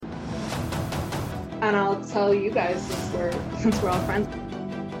And I'll tell you guys since we're all friends.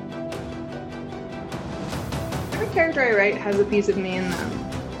 Every character I write has a piece of me in them.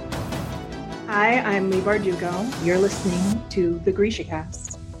 Hi, I'm Lee Bardugo. You're listening to the Grisha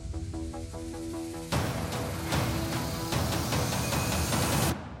Cast.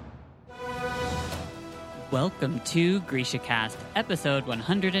 Welcome to Grisha Cast, episode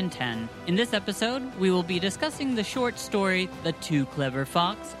 110. In this episode, we will be discussing the short story, The Too Clever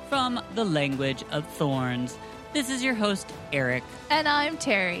Fox, from The Language of Thorns. This is your host, Eric. And I'm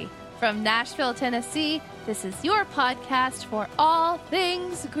Terry. From Nashville, Tennessee, this is your podcast for all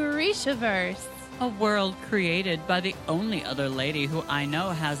things Grishaverse. A world created by the only other lady who I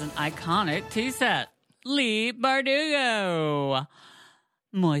know has an iconic tea set, Lee Bardugo.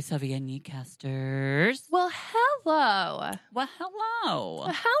 Moi savieni casters. Well, hello. Well, hello.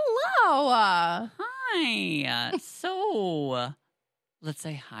 Hello. Hi. So, let's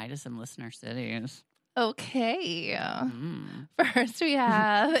say hi to some listener cities. Okay. First, we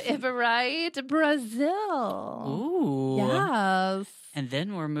have Ibarite, Brazil. Ooh. Yes. And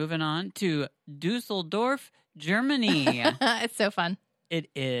then we're moving on to Dusseldorf, Germany. It's so fun. It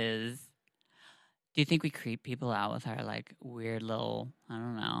is. Do you think we creep people out with our, like, weird little, I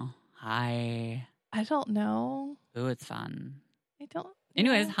don't know, hi? I don't know. Ooh, it's fun. I don't.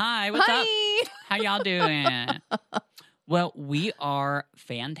 Anyways, hi, what's up? Hi. How y'all doing? Well, we are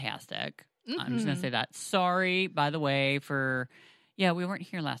fantastic. I'm just going to say that. Sorry, by the way, we weren't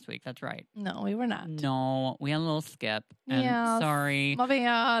here last week. That's right. No, we were not. No, we had a little skip. And Yeah. sorry. My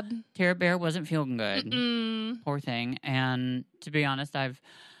bad. Tara Bear wasn't feeling good. Mm-mm. Poor thing. And to be honest, I've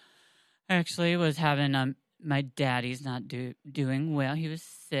actually was having my daddy's not doing well. He was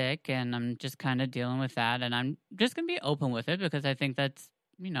sick, and I'm just kind of dealing with that. And I'm just going to be open with it because I think that's,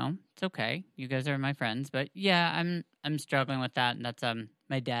 it's okay. You guys are my friends. But yeah, I'm struggling with that. And that's,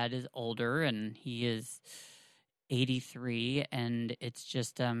 my dad is older and he is 83, and it's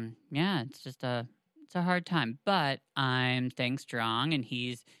just, it's a hard time. But I'm staying strong, and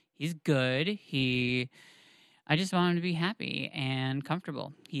he's good. I just want him to be happy and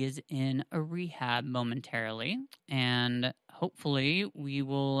comfortable. He is in a rehab momentarily, and hopefully we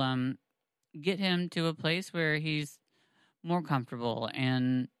will get him to a place where he's more comfortable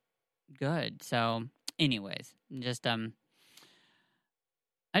and good. So, anyways, just I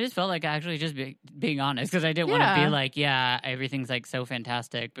just felt like actually just being honest, because I didn't want to be like, everything's like so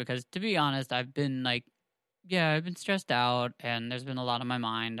fantastic, because to be honest, I've been stressed out, and there's been a lot on my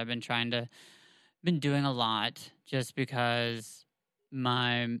mind. I've been doing a lot just because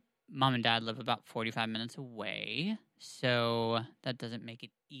my mom and dad live about 45 minutes away. So that doesn't make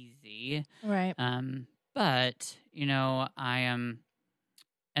it easy. Right. But, I am,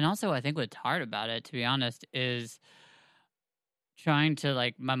 and also I think what's hard about it, to be honest, is trying to,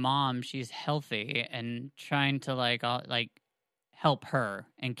 like, my mom, she's healthy, and trying to help her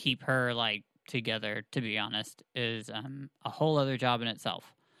and keep her together, to be honest, is a whole other job in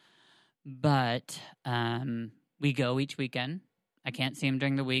itself. But we go each weekend. I can't see him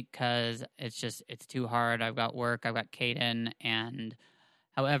during the week because it's too hard. I've got work. I've got Caden. And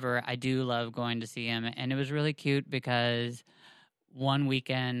however, I do love going to see him. And it was really cute because one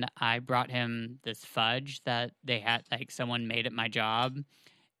weekend I brought him this fudge that they had, someone made at my job.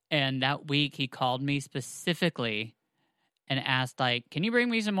 And that week he called me specifically and asked, can you bring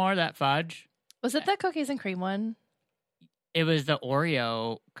me some more of that fudge? Was it the cookies and cream one? It was the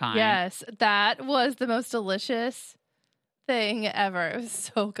Oreo kind. Yes, that was the most delicious thing ever. It was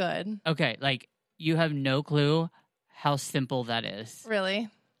so good. Okay, you have no clue how simple that is. Really?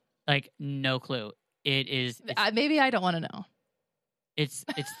 No clue. It's maybe I don't want to know. It's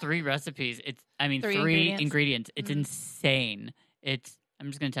 3 recipes. Three ingredients. It's insane. I'm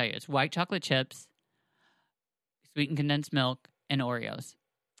just going to tell you. It's white chocolate chips, sweetened condensed milk, and Oreos.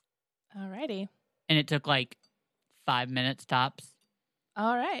 Alrighty. And it took 5 minutes tops.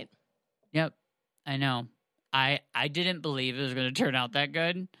 All right. Yep. I know. I didn't believe it was going to turn out that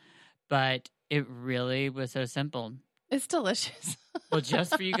good, but it really was so simple. It's delicious. Well,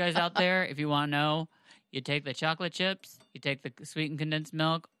 just for you guys out there, if you want to know, you take the chocolate chips, you take the sweetened condensed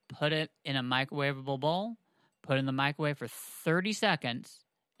milk, put it in a microwavable bowl, put it in the microwave for 30 seconds,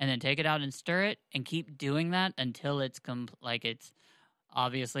 and then take it out and stir it, and keep doing that until it's it's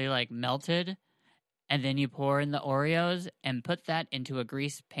obviously melted. And then you pour in the Oreos and put that into a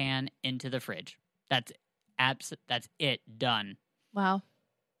grease pan into the fridge. That's it. Done. Wow.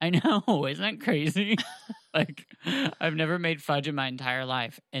 I know. Isn't that crazy? I've never made fudge in my entire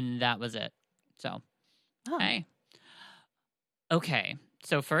life, and that was it. So, Hey. Okay.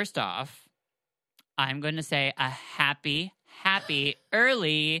 So first off, I'm going to say a happy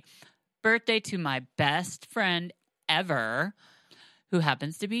early birthday to my best friend ever, who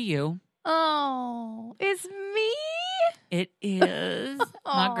happens to be you. Oh, it's me? It is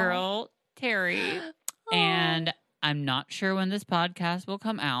my Aw. girl, Terry. And I'm not sure when this podcast will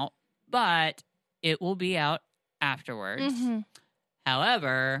come out, but it will be out afterwards. Mhm.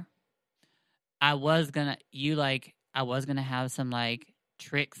 However, I was gonna have some like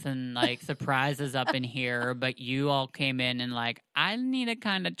tricks and like surprises up in here, but you all came in and like, I need to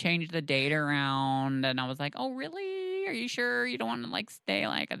kind of change the date around. And I was like, oh, really? Are you sure you don't want to like stay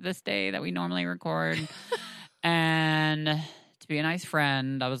like at this day that we normally record? And to be a nice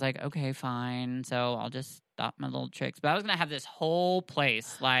friend, I was like, okay, fine. So I'll just stop my little tricks. But I was going to have this whole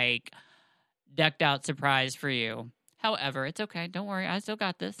place like decked out surprise for you. However, it's okay. Don't worry. I still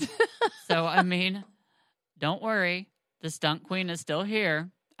got this. So, I mean, don't worry. The stunt queen is still here.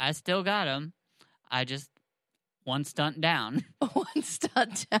 I still got him. I just one stunt down. One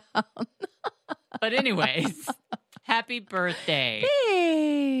stunt down. But anyways, happy birthday.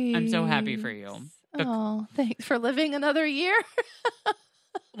 Thanks. I'm so happy for you. Oh, thanks for living another year.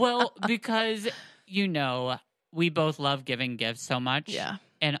 Well, because, you know, we both love giving gifts so much. Yeah.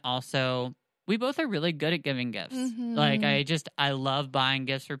 And also, we both are really good at giving gifts. Mhm. Like, I love buying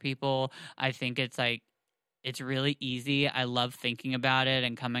gifts for people. I think it's like, it's really easy. I love thinking about it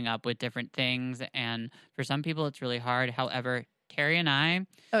and coming up with different things. And for some people, it's really hard. However, Terry and I,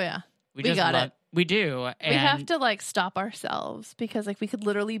 Oh, yeah. we We got it. We do. We have to like stop ourselves because like we could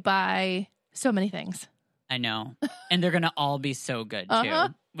literally buy so many things. I know. And they're going to all be so good, too. Uh-huh.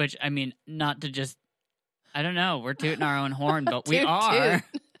 Which, I mean, not to just, I don't know, we're tooting our own horn, but we Toot, are.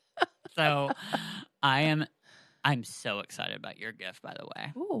 toot. So I'm so excited about your gift, by the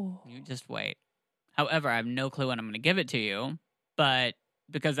way. Ooh. You just wait. However, I have no clue when I'm going to give it to you, but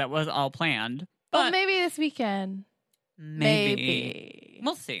because that was all planned. Well, But maybe this weekend. maybe.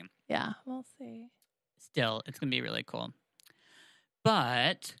 We'll see. Yeah, we'll see. Still, it's going to be really cool.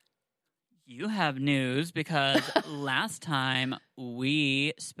 But you have news because last time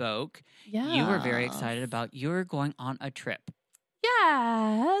we spoke, Yeah. you were very excited about you were going on a trip.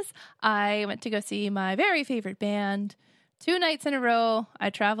 Yes. I went to go see my very favorite band 2 nights in a row. I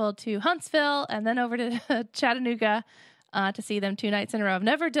traveled to Huntsville and then over to Chattanooga to see them 2 nights in a row. I've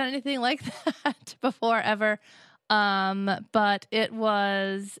never done anything like that before, ever. But it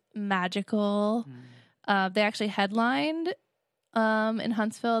was magical. They actually headlined in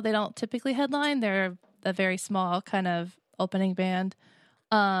Huntsville. They don't typically headline. They're a very small kind of opening band.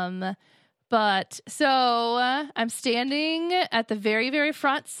 But so I'm standing at the very, very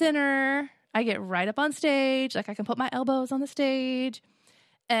front center. I get right up on stage. Like I can put my elbows on the stage.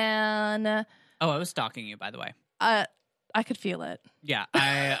 And Oh, I was stalking you, by the way. I could feel it. Yeah,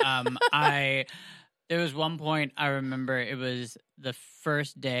 there was one point I remember it was the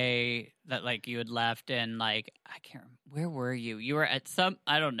first day that like you had left and like I can't remember, where were you? You were at some,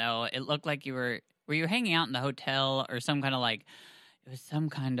 I don't know. It looked like you were you hanging out in the hotel or some kind of like, it was some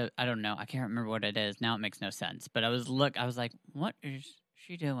kind of, I don't know. I can't remember what it is. Now it makes no sense. But I was like, what is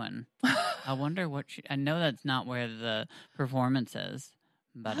she doing? I wonder what I know that's not where the performance is.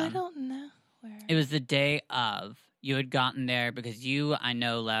 But I don't know where. it was the day of. You had gotten there because you, I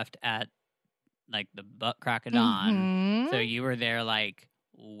know, left at like the butt crack of dawn. Mhm. So you were there like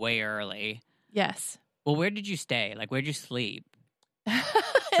way early. Yes. Well, where did you stay? Like, where'd you sleep? In a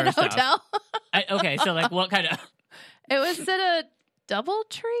First off. hotel. Okay, so like what kind of... It was at a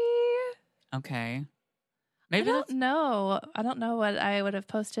DoubleTree. Okay. I Maybe don't that's... know. I don't know what I would have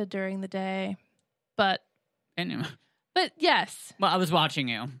posted during the day, but Anyway. yes, Well, I was watching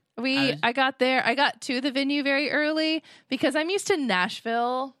you. I got there. I got to the venue very early because I'm used to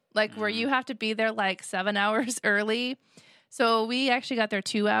Nashville, like where you have to be there like 7 hours early. So we actually got there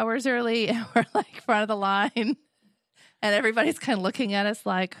 2 hours early and we're like front of the line. And everybody's kind of looking at us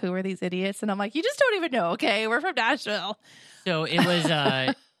like, who are these idiots? And I'm like, you just don't even know, okay? We're from Nashville. So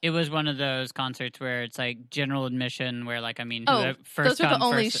it was one of those concerts where it's like general admission where like, I mean, first those are come,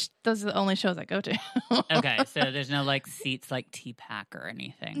 those are the only shows I go to. Okay, so there's no like seats like T-Pack or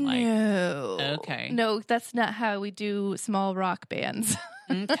anything. Like, No. Okay. No, that's not how we do small rock bands.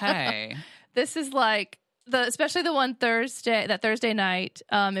 Okay. This is like especially the one Thursday night.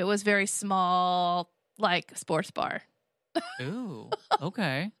 It was very small, like sports bar. Ooh,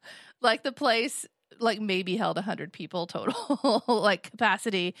 okay. Like the place, like maybe held 100 people total, like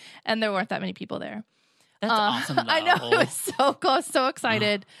capacity, and there weren't that many people there. That's awesome, though. I know, it was so cool. I was so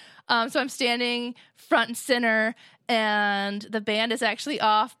excited. So I'm standing front and center, and the band is actually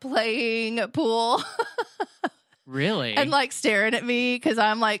off playing pool. Really? And like staring at me because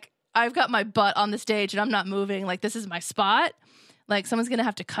I'm like, I've got my butt on the stage and I'm not moving. Like, this is my spot. like someone's going to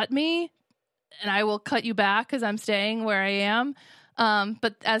have to cut me and I will cut you back because I'm staying where I am.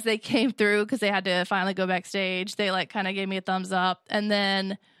 But as they came through, because they had to finally go backstage, they like kind of gave me a thumbs up. And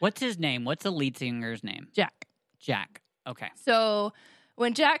then What's his name? What's the lead singer's name? Jack. Jack. Okay. So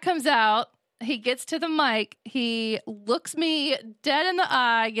when Jack comes out, he gets to the mic, he looks me dead in the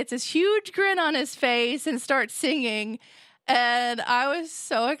eye, gets this huge grin on his face, and starts singing. And I was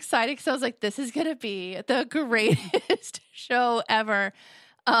so excited because I was like, this is going to be the greatest show ever.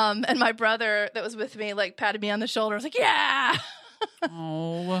 And my brother that was with me, like, patted me on the shoulder. I was like, yeah.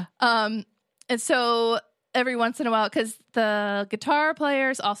 Oh. And so every once in a while, because the guitar player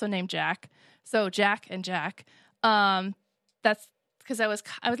is also named Jack. So Jack and Jack. That's because I was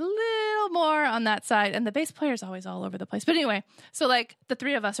a little more on that side, and the bass player is always all over the place. But anyway, so like the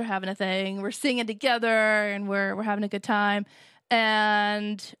three of us are having a thing. We're singing together, and we're having a good time.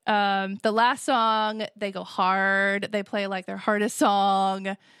 And the last song, they go hard. They play like their hardest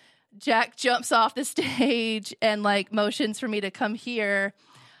song. Jack jumps off the stage and like motions for me to come here.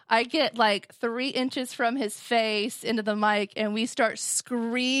 I get like 3 inches from his face into the mic, and we start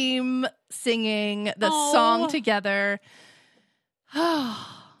scream singing the song together.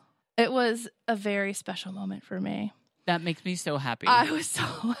 It was a very special moment for me. That makes me so happy. I was so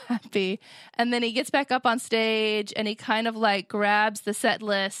happy. And then he gets back up on stage and he kind of like grabs the set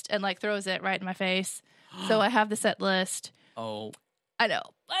list and like throws it right in my face. So I have the set list. Oh. I know.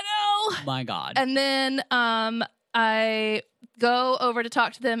 My God. And then I go over to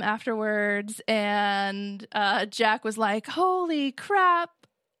talk to them afterwards, and Jack was like, holy crap.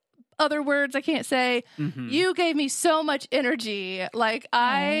 Other words I can't say. Mm-hmm. You gave me so much energy. Like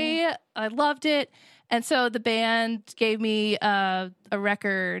I loved it. And so the band gave me a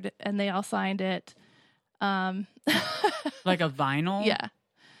record, and they all signed it. Like a vinyl? Yeah.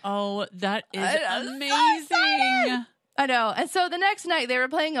 Oh, that is amazing. So I know. And so the next night they were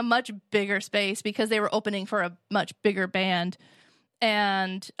playing a much bigger space because they were opening for a much bigger band.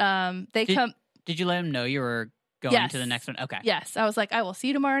 And Did you let them know you were going to the next one? Okay. Yes. I was like, I will see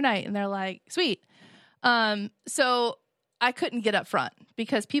you tomorrow night. And they're like, sweet. So I couldn't get up front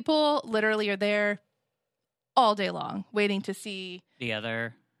because people literally are there all day long waiting to see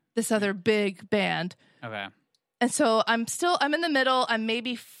this other big band. Okay. And so I'm in the middle. I'm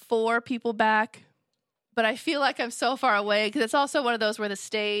maybe 4 people back, but I feel like I'm so far away because it's also one of those where the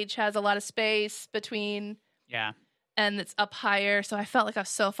stage has a lot of space between. Yeah. And it's up higher. So I felt like I was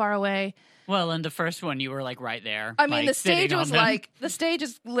so far away. Well, in the first one, you were like right there. I mean, like, the stage was on them. like, the stage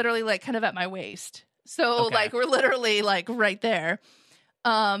is literally like kind of at my waist. So like, we're literally like right there.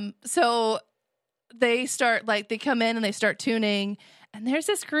 So they start like, they come in and they start tuning, and there's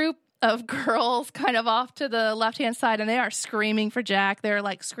this group of girls kind of off to the left-hand side, and they are screaming for Jack. They're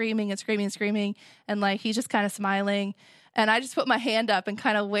like screaming and screaming and screaming. And like, he's just kind of smiling. And I just put my hand up and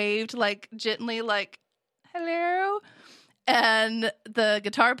kind of waved like gently, like, hello. And the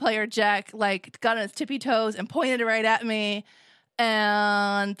guitar player, Jack, like got on his tippy toes and pointed right at me.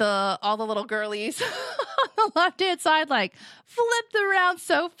 And all the little girlies on the left-hand side, like, flipped around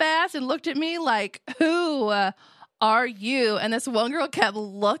so fast and looked at me like, who are you? And this one girl kept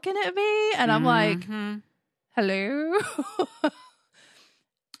looking at me, and I'm like, hello?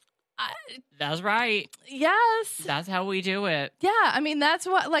 That's right. Yes. That's how we do it. Yeah, I mean, that's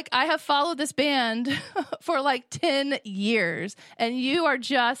what, like, I have followed this band for like 10 years, and you are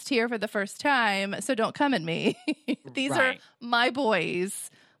just here for the first time, so don't come at me. These are my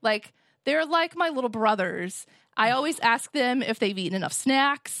boys. Like, they're like my little brothers. I always ask them if they've eaten enough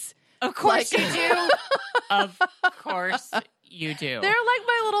snacks. Of course you do. Of course you do. They're like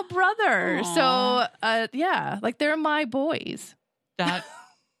my little brother. Aww. So, yeah, like, they're my boys.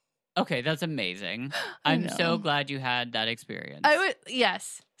 Okay, that's amazing. I'm so glad you had that experience.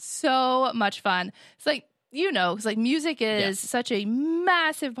 Yes, so much fun. It's like, it's like music is such a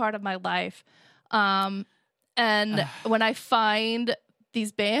massive part of my life. And when I find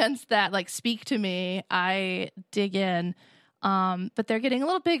these bands that like speak to me, I dig in. But they're getting a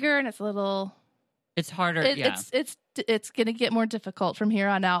little bigger, and it's harder. It's going to get more difficult from here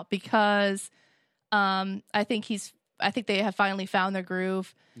on out because I think they have finally found their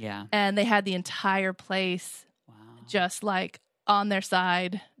groove. Yeah. And they had the entire place just like on their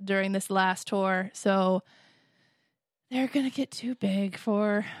side during this last tour. So they're going to get too big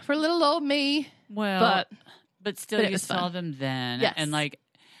for little old me. Well, but still you saw fun. Them then. Yes.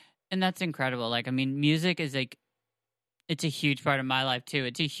 And that's incredible. Like, I mean, music is like, it's a huge part of my life too.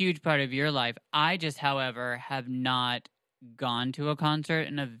 It's a huge part of your life. I just, however, have not gone to a concert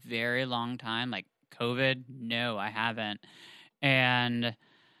in a very long time. Like, COVID? No, I haven't. And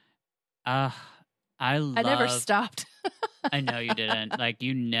I never stopped. I know you didn't. Like,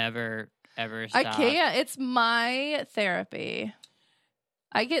 you never, ever stopped. I can't. It's my therapy.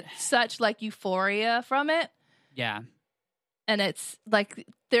 I get such like euphoria from it. Yeah. And it's like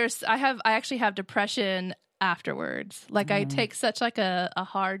I actually have depression afterwards. Like I take such like a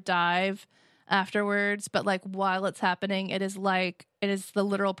hard dive afterwards, but like while it's happening, it is the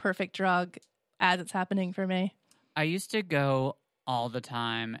literal perfect drug as it's happening for me. I used to go all the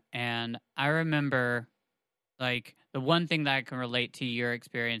time, and I remember like the one thing that I can relate to your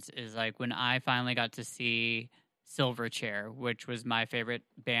experience is like when I finally got to see Silverchair, which was my favorite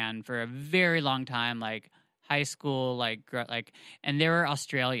band for a very long time, like high school, like and they were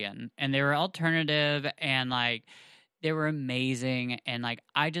Australian and they were alternative and like they were amazing and like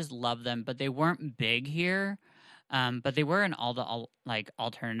I just loved them, but they weren't big here. But they were in all the like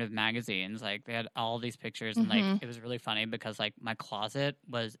alternative magazines. Like they had all these pictures, and like it was really funny because like my closet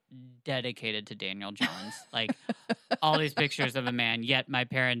was dedicated to Daniel Johns. Like all these pictures of a man. Yet my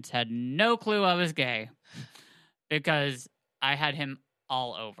parents had no clue I was gay because I had him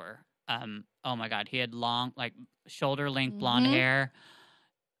all over. Oh my God, he had long, like shoulder length blonde hair.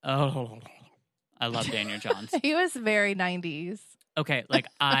 Oh, I love Daniel Johns. He was very 90s. Okay, like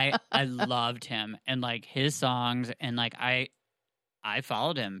I loved him and like his songs and like I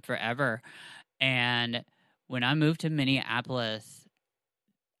followed him forever. And when I moved to Minneapolis,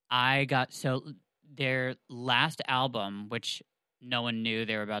 I got their last album, which no one knew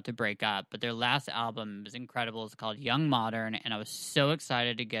they were about to break up, but their last album was incredible. It's called Young Modern, and I was so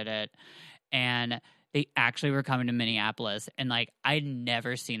excited to get it. And they actually were coming to Minneapolis, and like I'd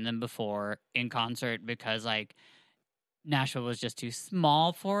never seen them before in concert because like Nashville was just too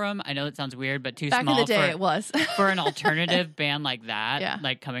small for them. I know it sounds weird, but too Back small in the day, for, it was. for an alternative band like that, Yeah.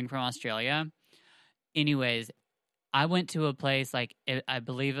 like coming from Australia. Anyways, I went to a place I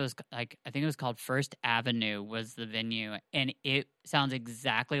believe it was like, I think it was called First Avenue was the venue. And it sounds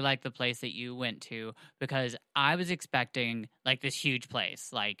exactly like the place that you went to because I was expecting like this huge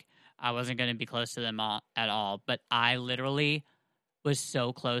place. Like I wasn't going to be close to them at all, but I literally was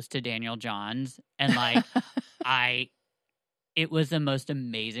so close to Daniel Johns and like it was the most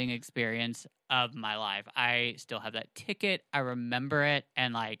amazing experience of my life. I still have that ticket. I remember it.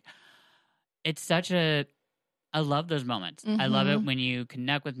 And like, it's I love those moments. I love it when you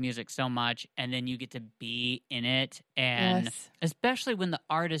connect with music so much and then you get to be in it. And especially when the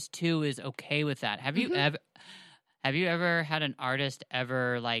artist too is okay with that. Have you ever had an artist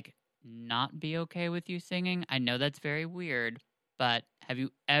ever like not be okay with you singing? I know that's very weird, but have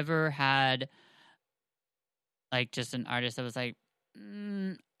you ever had like just an artist that was like,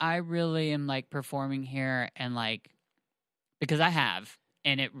 I really am like performing here and like, because I have,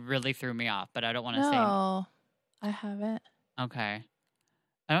 and it really threw me off, but I don't want to say. No, I haven't. Okay.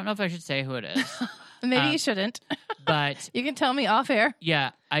 I don't know if I should say who it is. Maybe you shouldn't. But you can tell me off air.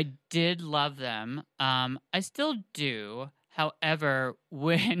 Yeah, I did love them. I still do. However,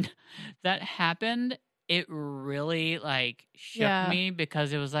 when that happened, it really like shook me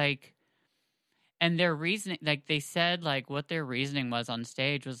because it was like, and their reasoning, like they said, like what their reasoning was on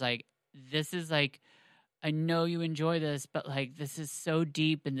stage was like, this is like, I know you enjoy this, but like this is so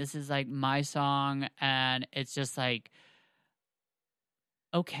deep and this is like my song. And it's just like,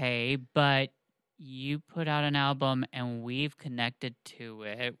 okay, but you put out an album and we've connected to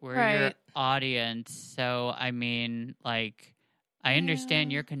it. We're your audience. So, I mean, like, I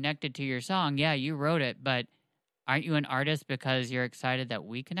understand you're connected to your song. Yeah, you wrote it, but aren't you an artist because you're excited that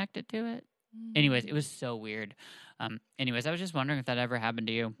we connected to it? Anyways, it was so weird. Anyways, I was just wondering if that ever happened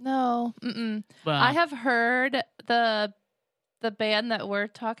to you. No. Well, I have heard the band that we're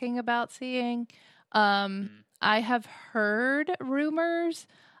talking about seeing. I have heard rumors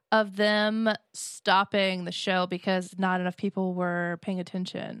of them stopping the show because not enough people were paying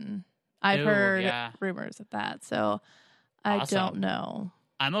attention. I've heard rumors of that, so I don't know.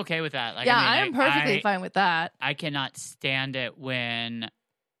 I'm okay with that. Like, yeah, I mean, I'm perfectly fine with that. I cannot stand it when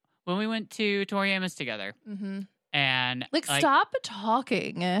we went to Tori Amos together. And like stop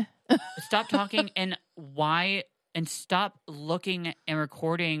talking. Stop talking and stop looking and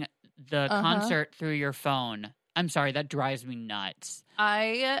recording the concert through your phone. I'm sorry, that drives me nuts.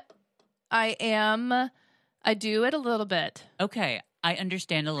 I do it a little bit. Okay, I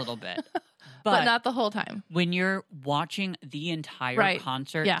understand a little bit. But not the whole time. When you're watching the entire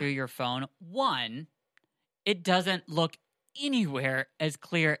concert through your phone, one, it doesn't look anywhere as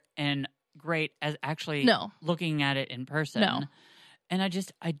clear and great as actually looking at it in person. No. And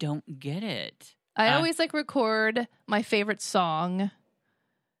I don't get it. I always like record my favorite song.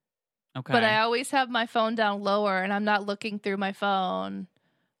 Okay. But I always have my phone down lower and I'm not looking through my phone.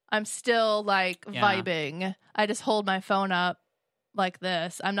 I'm still like Yeah. vibing. I just hold my phone up like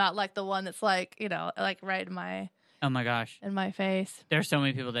this. I'm not like the one that's like, like right Oh my gosh. in my face. There's so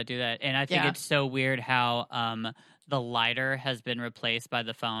many people that do that. And I think Yeah. it's so weird how the lighter has been replaced by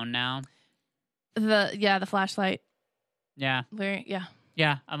the phone now. The flashlight. Yeah. Yeah.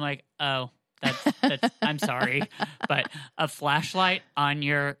 Yeah. I'm like, oh, that's I'm sorry. But a flashlight on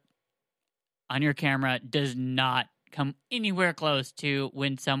your camera does not come anywhere close to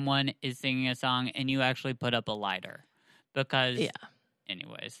when someone is singing a song and you actually put up a lighter. Because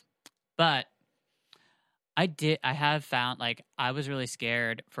anyways. But I have found, like, I was really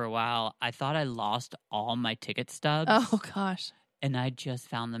scared for a while. I thought I lost all my ticket stubs. Oh gosh. And I just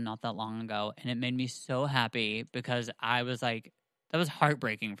found them not that long ago. And it made me so happy because I was like, that was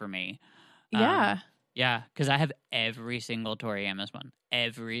heartbreaking for me. Yeah. Yeah, because I have every single Tori Amos one.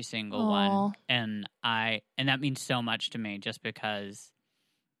 Every single one. And that means so much to me just because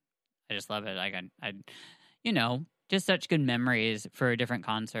I just love it. Like, I just such good memories for different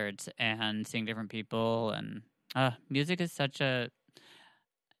concerts and seeing different people. And music is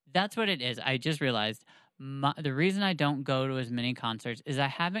that's what it is. I just realized the reason I don't go to as many concerts is I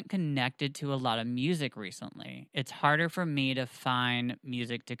haven't connected to a lot of music recently. It's harder for me to find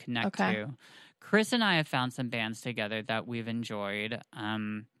music to connect to. Chris and I have found some bands together that we've enjoyed.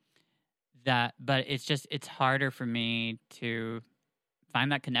 But it's harder for me to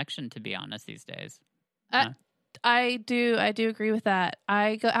find that connection, to be honest, these days. I do agree with that.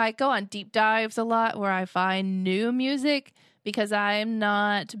 I go on deep dives a lot where I find new music because I'm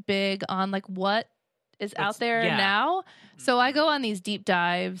not big on like what is out there now. So I go on these deep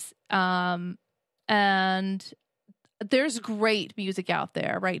dives, and there's great music out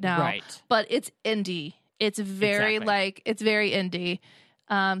there right now. Right. But it's indie. It's very it's very indie.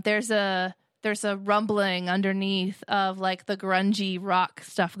 There's a rumbling underneath of like the grungy rock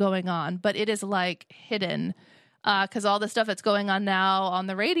stuff going on, but it is like hidden. Because all the stuff that's going on now on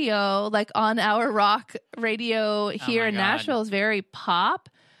the radio, like on our rock radio here in Nashville, is very pop.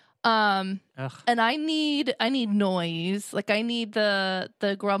 And I need noise. Like I need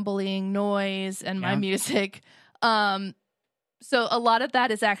the grumbling noise and my music. So a lot of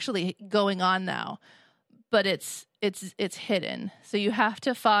that is actually going on now, but it's hidden. So you have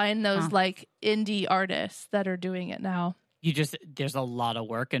to find those like indie artists that are doing it now. There's a lot of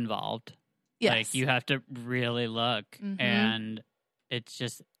work involved. Yes. Like you have to really look, and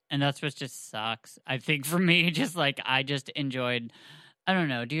that's what just sucks. I think for me, just like I just enjoyed. I don't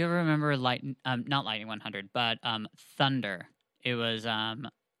know. Do you ever remember not Lightning 100, but Thunder? It was an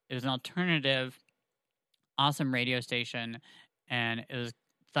alternative, awesome radio station, and it was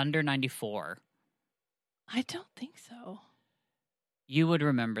Thunder 94. I don't think so. You would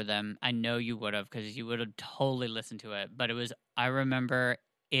remember them. I know you would have because you would have totally listened to it. But I remember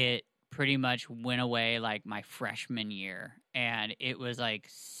it pretty much went away like my freshman year, and it was like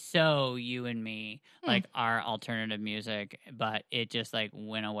so you and me, like our alternative music, but it just like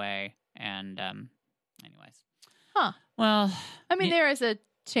went away. And anyways, well, I mean, there is a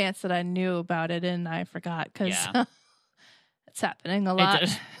chance that I knew about it and I forgot because it's happening a lot.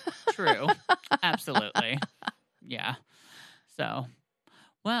 True. Absolutely. Yeah. So,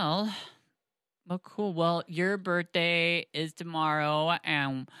 well, cool. Well, your birthday is tomorrow,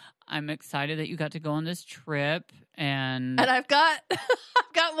 and I'm excited that you got to go on this trip, and I've got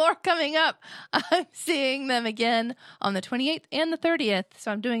more coming up. I'm seeing them again on the 28th and the 30th,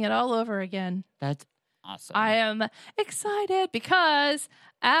 so I'm doing it all over again. That's awesome. I am excited because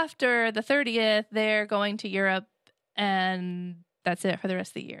after the 30th, they're going to Europe, and that's it for the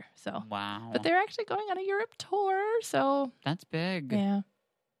rest of the year. So wow, but they're actually going on a Europe tour, so that's big. Yeah.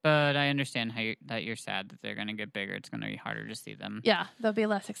 But I understand that you're sad that they're going to get bigger. It's going to be harder to see them. Yeah, they'll be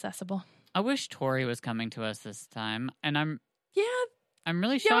less accessible. I wish Tori was coming to us this time, and I'm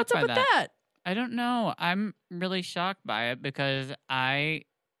really shocked what's up by with that. I don't know. I'm really shocked by it because I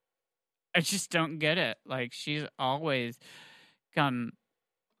just don't get it. Like she's always come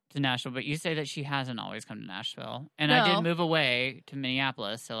to Nashville, but you say that she hasn't always come to Nashville, and I did move away to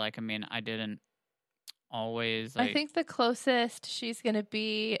Minneapolis. So, like, I mean, I didn't always. Like, I think the closest she's going to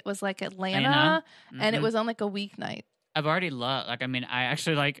be was like Atlanta, and it was on like a weeknight. I've already looked. Like, I mean, I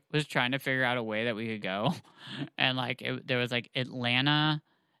actually like was trying to figure out a way that we could go, and like there was like Atlanta,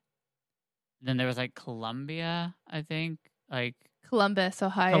 then there was like Columbia, I think, like Columbus,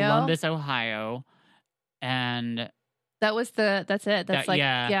 Ohio, and that's it. That's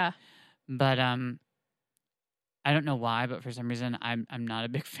yeah. But I don't know why, but for some reason I'm not a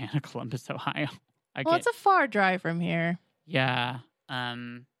big fan of Columbus, Ohio. It's a far drive from here. Yeah.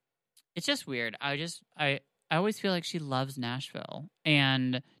 It's just weird. I I always feel like she loves Nashville.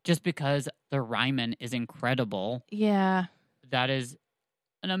 And just because the Ryman is incredible, Yeah. that is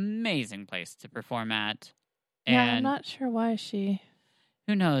an amazing place to perform at. Yeah, I'm And not sure why she...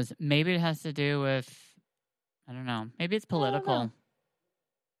 who knows? Maybe it has to do with, I don't know. Maybe it's political.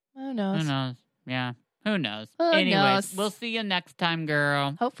 Who knows? Who knows? Yeah. Who knows? Who Anyways, knows? we'll see you next time,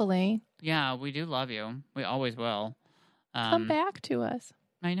 girl. Hopefully. Yeah, we do love you. We always will. Come back to us.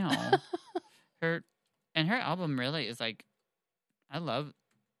 I know. her album really is like, I love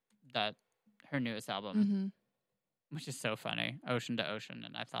that, her newest album, Mm-hmm. which is so funny, Ocean to Ocean.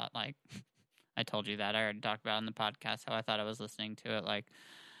 And I thought, like, I told you that. I already talked about it on the podcast how I thought I was listening to it like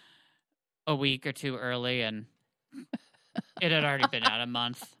a week or two early, and it had already been out a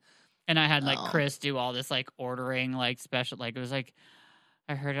month. And I had like Chris do all this like ordering like special, like it was like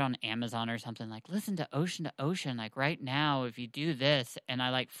I heard it on Amazon or something, like listen to Ocean like right now if you do this, and I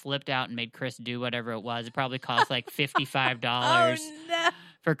like flipped out and made Chris do whatever it was. It probably cost like $55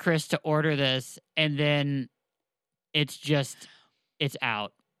 for Chris to order this, and then it's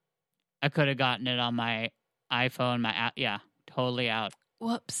out. I could have gotten it on my iPhone, my app. Yeah, totally out.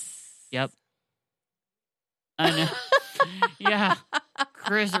 Whoops. Yep. I know. Yeah.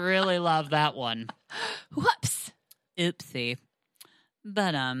 Chris really loved that one. Whoops. Oopsie.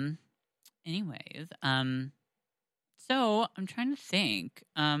 But anyways, so I'm trying to think.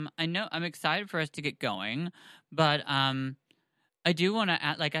 I know I'm excited for us to get going, but I do want to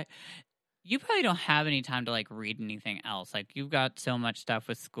add, like, you probably don't have any time to like read anything else. Like you've got so much stuff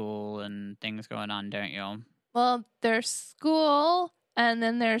with school and things going on, don't you? Well, there's school, and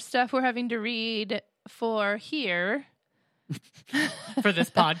then there's stuff we're having to read for here. For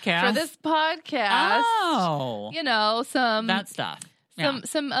this podcast? For this podcast. Oh. You know, that stuff.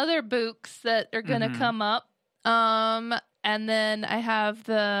 Some other books that are going to come up. And then I have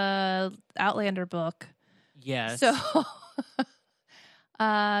the Outlander book. Yes. So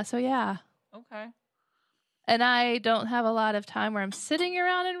yeah. Okay. And I don't have a lot of time where I'm sitting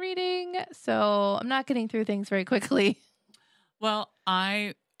around and reading, so I'm not getting through things very quickly. Well,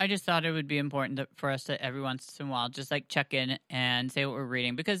 I just thought it would be important for us to every once in a while just like check in and say what we're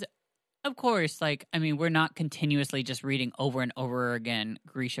reading, because of course, like, I mean, we're not continuously just reading over and over again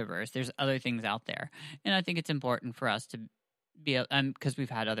Grishaverse. There's other things out there. And I think it's important for us to be, because we've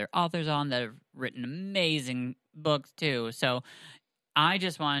had other authors on that have written amazing books too. So I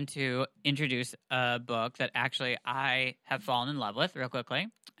just wanted to introduce a book that actually I have fallen in love with real quickly.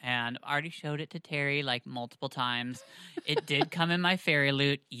 And I already showed it to Terry like multiple times. It did come in my Fairy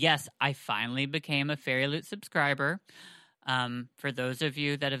Loot. Yes, I finally became a Fairy Loot subscriber. For those of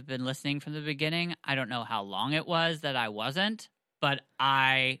you that have been listening from the beginning, I don't know how long it was that I wasn't, but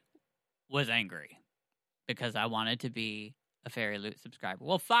I was angry because I wanted to be a Fairy Loot subscriber.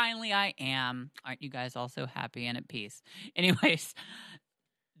 Well, finally I am. Aren't you guys also happy and at peace? Anyways,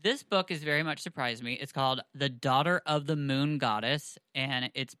 this book has very much surprised me. It's called The Daughter of the Moon Goddess,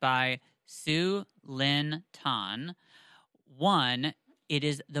 and it's by Sue Lynn Tan. One, it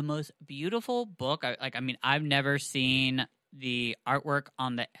is the most beautiful book. I've never seen the artwork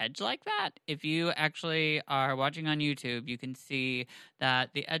on the edge like that. If you actually are watching on YouTube, you can see that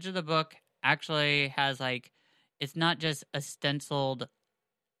the edge of the book actually has like, it's not just a stenciled,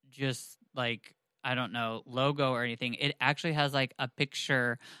 just like, I don't know, logo or anything. It actually has like a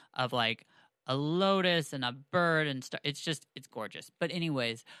picture of like a lotus and a bird and stuff. It's gorgeous. But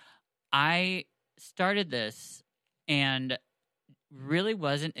anyways, I started this and really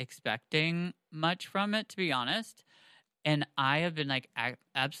wasn't expecting much from it, to be honest. And I have been like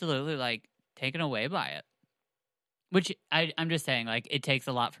absolutely like taken away by it. Which I'm just saying, like, it takes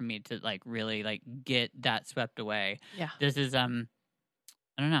a lot for me to like really like get that swept away. Yeah. This is I don't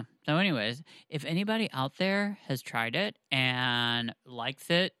know. So anyways, if anybody out there has tried it and likes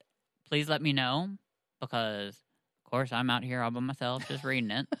it, please let me know, because of course I'm out here all by myself just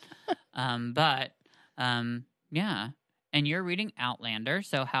reading it. Yeah. And you're reading Outlander,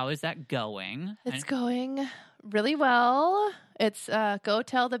 so how is that going? It's going really well. It's Go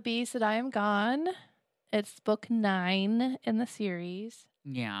Tell the Beast That I Am Gone. It's book 9 in the series.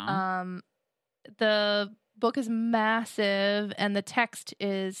 Yeah. The book is massive and the text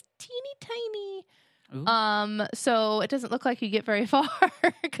is teeny tiny. Ooh. So it doesn't look like you get very far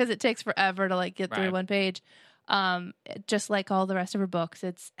because it takes forever to like get through one page. Just like all the rest of her books,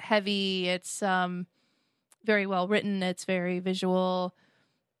 it's heavy. It's very well written. It's very visual.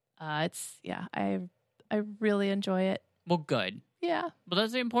 I really enjoy it. Well, good. Yeah. Well,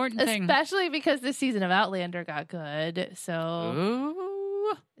 that's the important thing. Especially because this season of Outlander got good. So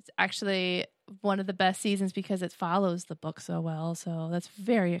Ooh. It's actually one of the best seasons because it follows the book so well. So that's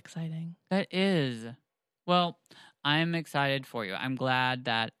very exciting. That is. Well, I'm excited for you. I'm glad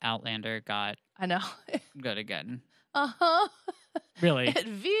that Outlander got I know. good again. Uh-huh. Really? It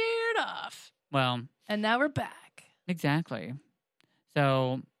veered off. Well, And now we're back. exactly.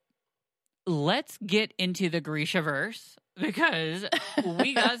 So let's get into the Grishaverse because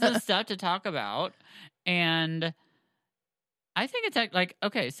we got some stuff to talk about. And I think it's like,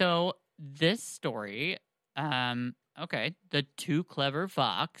 okay, so this story, the Too Clever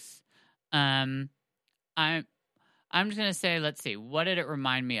Fox, I'm just gonna say, let's see, what did it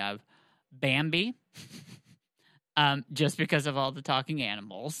remind me of? Bambi, just because of all the talking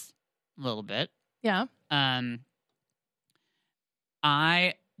animals, a little bit. Yeah.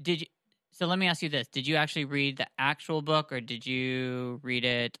 So let me ask you this: did you actually read the actual book, or did you read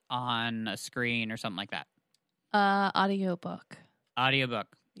it on a screen or something like that? Audiobook. Audiobook.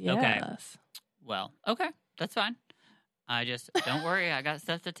 Yes. Okay. Well, okay, that's fine. I just don't worry. I got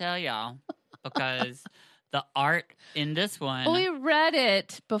stuff to tell y'all because the art in this one. We read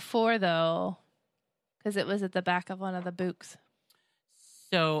it before though, because it was at the back of one of the books.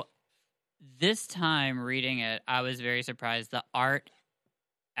 So this time reading it, I was very surprised. The art,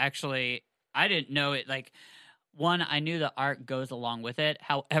 actually, I didn't know it. Like, one, I knew the art goes along with it.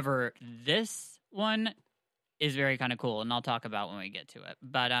 However, this one is very kind of cool, and I'll talk about when we get to it.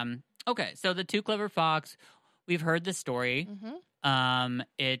 But okay, so the Too Clever Fox. We've heard the story. Mm-hmm.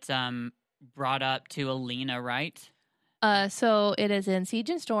 It's brought up to Alina, right? So it is in Siege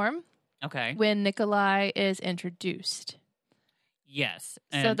and Storm. Okay. When Nikolai is introduced. Yes.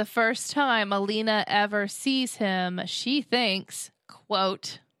 So the first time Alina ever sees him, she thinks,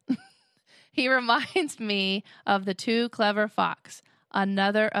 quote, he reminds me of the Too Clever Fox,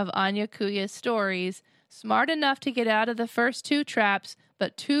 another of Anya Kuya's stories, smart enough to get out of the first two traps,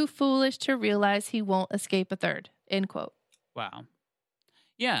 but too foolish to realize he won't escape a third, end quote. Wow.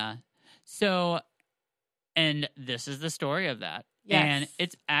 Yeah. So, and this is the story of that. Yes. And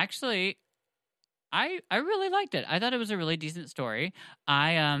it's actually, I really liked it. I thought it was a really decent story.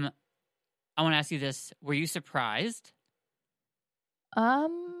 I want to ask you this. Were you surprised?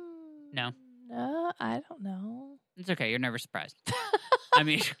 No, I don't know. it's okay. You're never surprised. I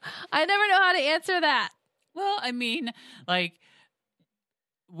mean, I never know how to answer that. well, I mean, like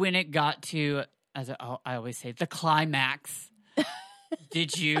when it got to, as I always say, the climax,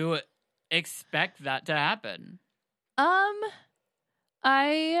 did you expect that to happen?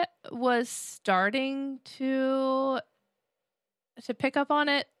 I was starting to pick up on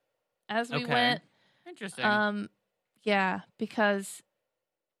it as we went. Interesting. Yeah, because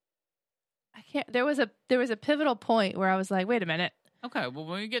I can't. There was a pivotal point where I was like, wait a minute. Okay, well,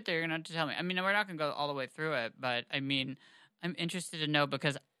 when we get there, you're going to have to tell me. I mean, we're not going to go all the way through it, but I mean, I'm interested to know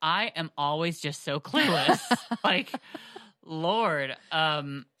because I am always just so clueless. Like, Lord,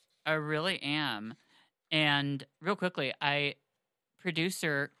 I really am. And real quickly,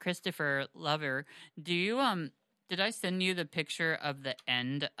 producer Christopher Lover, do you did I send you the picture of the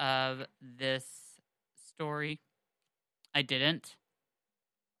end of this story? I didn't.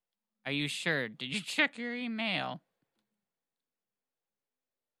 Are you sure? Did you check your email?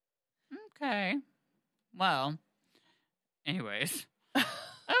 Okay. Well, anyways.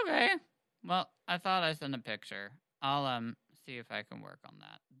 Okay. Well, I thought I sent a picture. I'll see if I can work on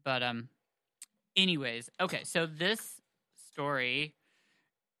that. But anyways, okay, so this story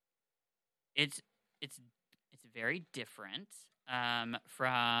it's very different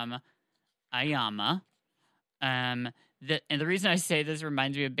from Ayama. And the reason I say this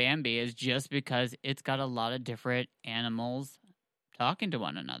reminds me of Bambi is just because it's got a lot of different animals talking to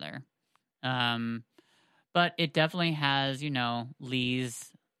one another. But it definitely has, Lee's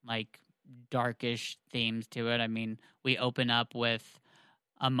like darkish themes to it. I mean, we open up with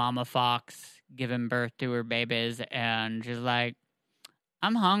a mama fox giving birth to her babies, and she's like,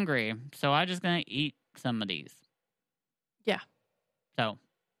 I'm hungry, so I'm just going to eat some of these. Yeah. So,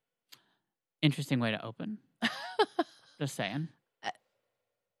 interesting way to open. Just saying.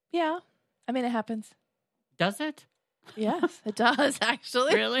 Yeah. I mean, it happens. Does it? Yes, it does,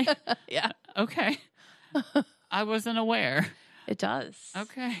 actually. Really? Yeah. Okay. I wasn't aware. It does.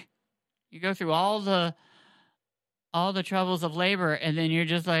 Okay. You go through all the troubles of labor, and then you're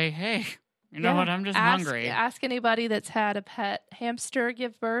just like, hey, you know what? I'm just hungry. Ask anybody that's had a pet hamster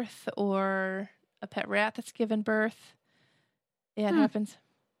give birth or a pet rat that's given birth. Yeah, it happens.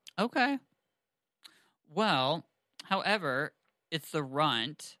 Okay. Well, however, it's the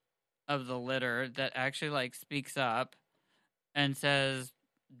runt of the litter that actually like speaks up and says,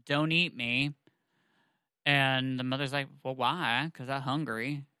 don't eat me. And the mother's like, well, why? Because I'm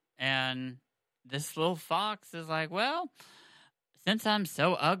hungry. And this little fox is like, well, since I'm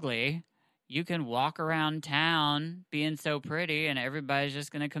so ugly, you can walk around town being so pretty and everybody's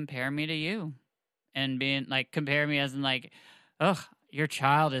just going to compare me to you. And being like, compare me as in like, ugh, your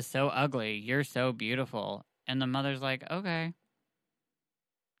child is so ugly. You're so beautiful. And the mother's like, okay,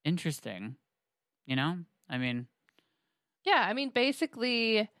 interesting. You know? I mean, Yeah, I mean,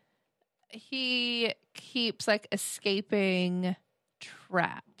 basically, he keeps like escaping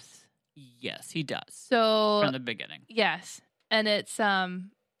traps. yes, he does. So From the beginning. yes, and it's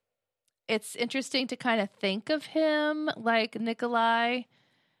interesting to kind of think of him like Nikolai.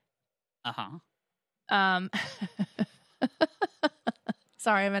 Uh-huh.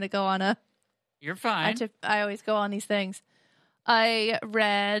 Sorry, I'm going to go on a. You're fine. I always go on these things. I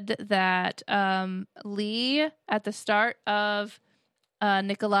read that Lee, at the start of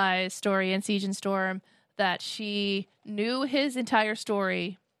Nikolai's story in Siege and Storm, that she knew his entire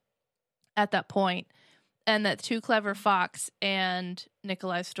story at that point, and that Too Clever Fox and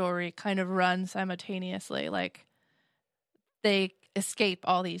Nikolai's story kind of run simultaneously. Like, they escape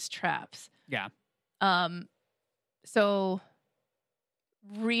all these traps. Yeah. So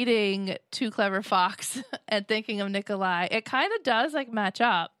reading Too Clever Fox and thinking of Nikolai, it kind of does like match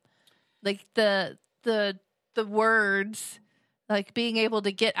up. Like the words, like being able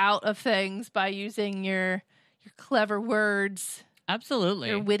to get out of things by using your clever words, Absolutely.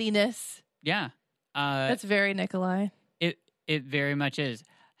 your wittiness. Yeah. That's very Nikolai. It very much is.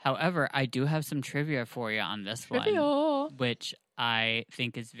 However, I do have some trivia for you on this one, which I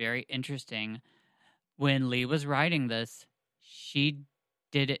think is very interesting. When Lee was writing this, she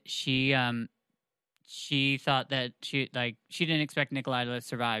did it. She thought that she didn't expect Nikolai to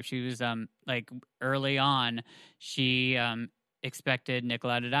survive. She was like early on, she expected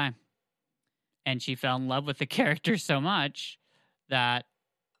Nikolai to die, and she fell in love with the character so much that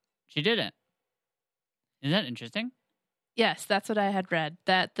she didn't. Isn't that interesting? Yes, that's what I had read.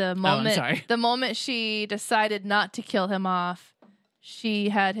 That the moment she decided not to kill him off, she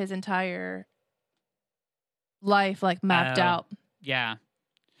had his entire life like mapped out. Yeah.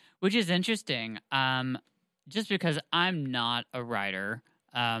 Which is interesting. Just because I'm not a writer,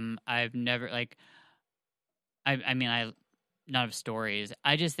 I've never I not of stories.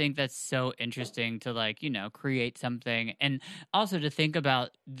 I just think that's so interesting to create something, and also to think about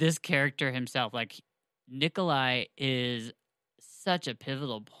this character himself. Like, Nikolai is such a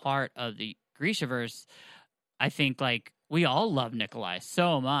pivotal part of the Grishaverse. I think we all love Nikolai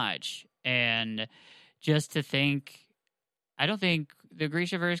so much, and just to think, I don't think the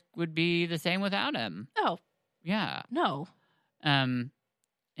Grishaverse would be the same without him. Oh, yeah, no.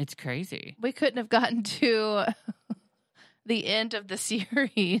 It's crazy. We couldn't have gotten to the end of the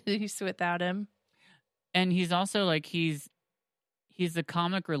series without him. And he's also he's the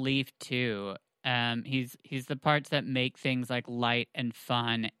comic relief too. He's the parts that make things light and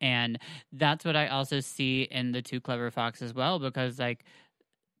fun, and that's what I also see in the Too Clever Fox as well, because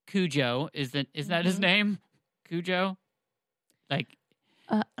Cujo is that his name? Cujo?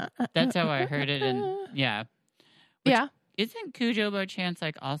 That's how I heard it, and yeah. Yeah. Isn't Cujo by chance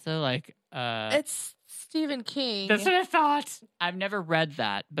also it's Stephen King. That's what I thought. I've never read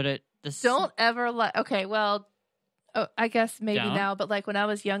that, but don't ever okay, well, I guess maybe Don't? now, but when I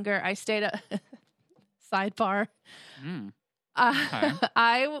was younger, I stayed at sidebar. Okay.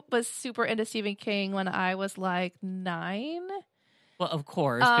 I was super into Stephen King when I was 9. Well, of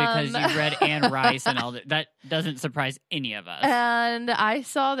course, because you read Anne Rice and all that. That doesn't surprise any of us. And I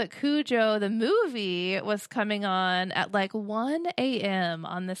saw that Cujo, the movie, was coming on at 1 a.m.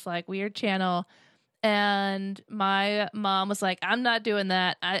 on this weird channel. And my mom was like, I'm not doing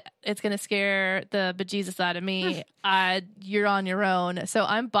that. It's going to scare the bejesus out of me. You're on your own. So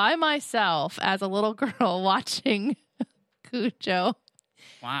I'm by myself as a little girl watching Cujo.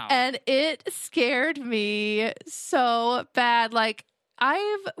 Wow. And it scared me so bad.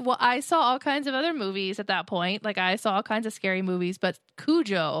 I saw all kinds of other movies at that point. I saw all kinds of scary movies, but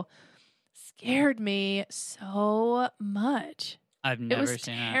Cujo scared me so much. I've never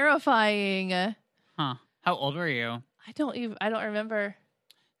seen it. It was terrifying. Huh. How old were you? I don't remember.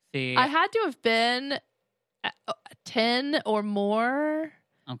 See, I had to have been 10 or more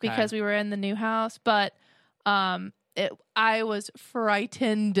because we were in the new house, but I was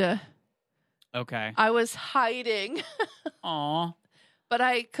frightened. Okay. I was hiding. Aw. But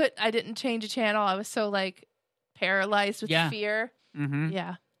I didn't change a channel. I was so paralyzed with fear. Mm-hmm.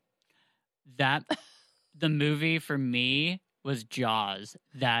 Yeah. The movie for me was Jaws.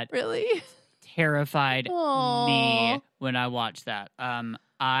 That really terrified Aww. me when I watched that.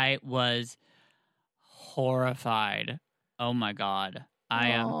 I was horrified. Oh my God.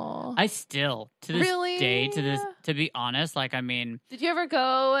 Aw. I still to this Really? day to be honest, like I mean, Did you ever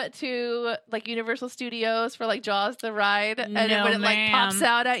go to like Universal Studios for like Jaws the ride, and when No, it like pops ma'am.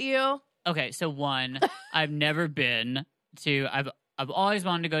 out at you? okay, so one, I've never been to. I've always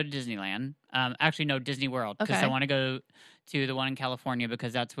wanted to go to Disneyland. Actually, no, Disney World because Okay. I want to go to the one in California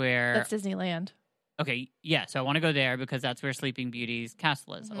because that's where. That's Disneyland. Okay, yeah, so I want to go there because that's where Sleeping Beauty's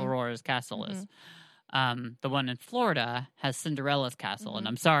castle is, Mhm. Aurora's castle is. The one in Florida has Cinderella's castle, and Mhm.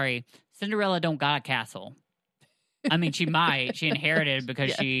 I'm sorry, Cinderella don't got a castle. I mean, she might. She inherited because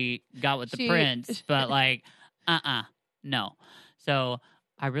Yeah. she got with the She- prince, but like, no. So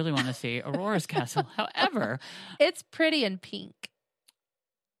I really want to see Aurora's castle. However, It's pretty in pink.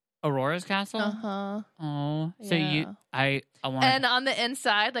 Aurora's castle. Uh-huh. Oh, so Yeah. I want. And on the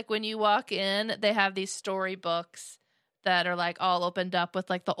inside, like when you walk in, they have these storybooks that are like all opened up with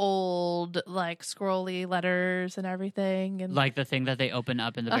like the old like scrolly letters and everything. And like the thing that they open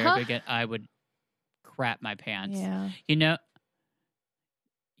up in the very Uh-huh. beginning, I would crap my pants. yeah.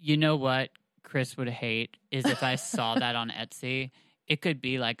 You know what Chris would hate is if I saw that on Etsy. It could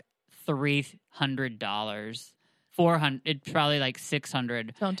be like $300, $400. It's probably like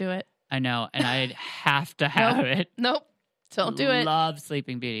 $600. Don't do it. I know, and I'd have to have it. Nope. Don't do it. Love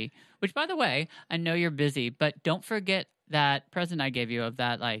Sleeping Beauty. Which, by the way, I know you're busy, but don't forget that present I gave you of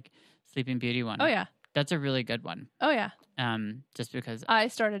that like Sleeping Beauty one. Oh yeah. That's a really good one. Oh yeah. Just because. I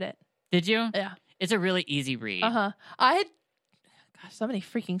started it. Did you? Yeah. It's a really easy read. Uh-huh. I had gosh, so many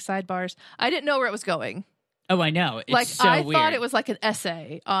freaking sidebars. I didn't know where it was going. Oh, I know. It's like so I weird. thought it was like an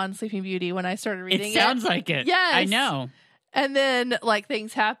essay on Sleeping Beauty when I started reading It sounds like it. Yes. I know. And then like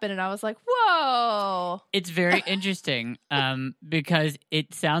things happen and I was like, whoa. It's very interesting because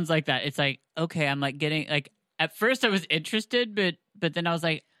it sounds like that. It's like, okay, I'm like getting like at first I was interested, but then I was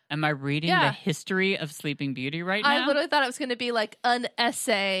like, am I reading Yeah. the history of Sleeping Beauty right now? I literally thought it was going to be like an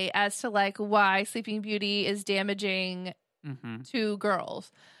essay as to like why Sleeping Beauty is damaging Mm-hmm. to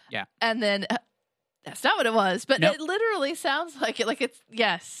girls. Yeah. And then that's not what it was, but Nope. it literally sounds like it. Like it's,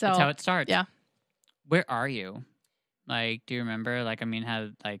 yes. So That's how it starts. yeah. Where are you? Like, do you remember? Like, I mean, has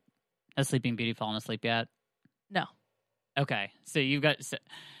Sleeping Beauty fallen asleep yet? No. Okay, so you've got. So,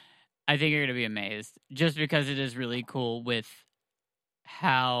 I think you're gonna be amazed, just because it is really cool with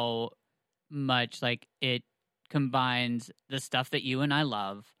how much like it combines the stuff that you and I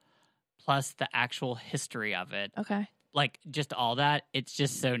love, plus the actual history of it. Okay. Like just all that. It's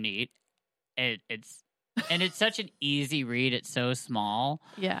just so neat. It's such an easy read. It's so small.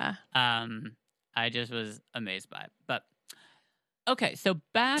 Yeah. I just was amazed by it. But okay, so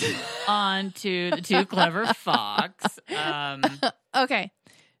back on to the Too Clever Fox. Okay.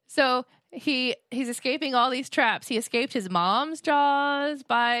 So he's escaping all these traps. He escaped his mom's jaws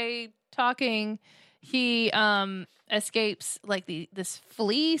by talking. He escapes like this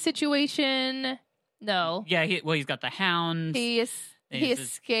flea situation. No. Yeah, he's got the hounds. He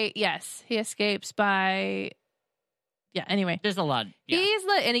escapes by anyway. There's a lot. Yeah.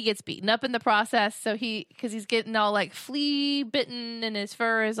 And he gets beaten up in the process. So because he's getting all like flea bitten and his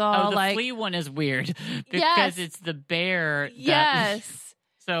fur is all the like flea one is weird because Yes. it's the bear. yes.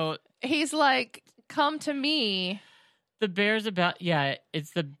 So He's like, come to me. the bear's about. Yeah,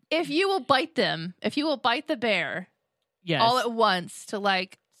 it's the If you will bite the bear yes. all at once to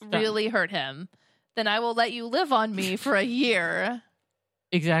like Stop. really hurt him, then I will let you live on me for a year.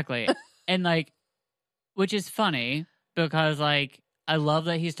 Exactly. And like, which is funny because like, I love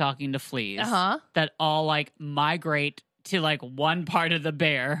that he's talking to fleas Uh-huh. that all like migrate to like one part of the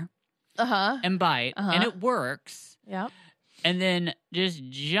bear Uh-huh. and bite, Uh-huh. and it works. Yep. And then just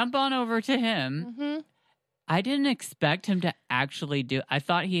jump on over to him. Mm-hmm. I didn't expect him to actually do. I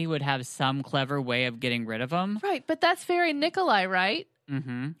thought he would have some clever way of getting rid of him. Right, but that's very Nikolai, right?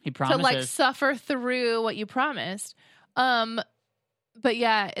 Mm-hmm. He promises. To like suffer through what you promised. But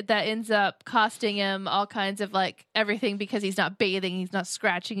yeah, that ends up costing him all kinds of like everything because he's not bathing, he's not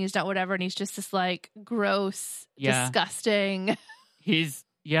scratching, he's not whatever, and he's just this like gross, Yeah. disgusting.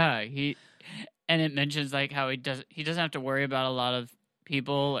 And it mentions like how he doesn't have to worry about a lot of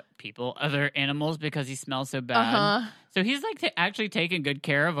other animals because he smells so bad. Uh-huh. So he's like actually taking good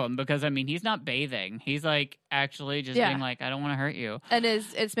care of them because I mean he's not bathing. He's like actually just Yeah. being like, I don't want to hurt you. And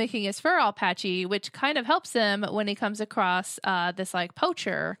it's making his fur all patchy, which kind of helps him when he comes across this like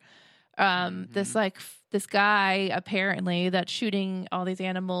poacher, this guy apparently that's shooting all these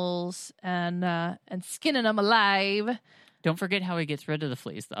animals and skinning them alive. Don't forget how he gets rid of the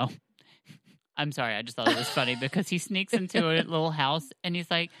fleas though. I'm sorry, I just thought it was funny because he sneaks into a little house and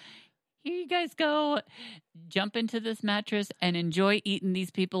he's like, here you guys go, jump into this mattress and enjoy eating these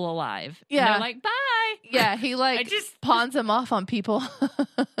people alive. And Yeah. they're like, bye. Yeah, he like pawns them off on people.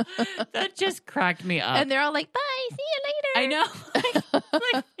 That just cracked me up. And they're all like, bye, see you later. I know.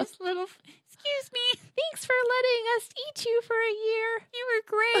 Like this little, excuse me. Thanks for letting us eat you for a year. You were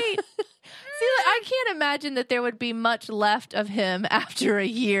great. See, like, I can't imagine that there would be much left of him after a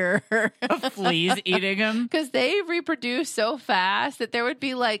year. Of fleas eating him. Because they reproduce so fast that there would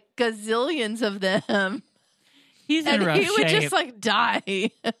be like gazillions of them. He's in rough shape. He would just like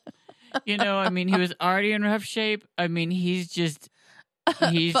die. You know, I mean, he was already in rough shape. I mean, he's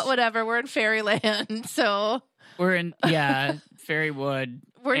But whatever, we're in fairyland, so we're in Fairywood.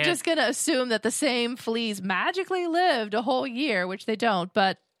 We're just gonna assume that the same fleas magically lived a whole year, which they don't,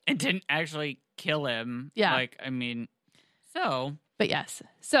 but and didn't actually kill him. Yeah. Like, I mean, so. But yes.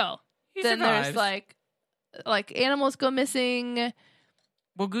 So He then survives. there's like animals go missing.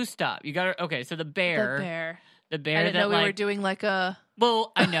 Well, Gustav, you gotta, okay, so the bear. I The bear didn't know we were doing like a.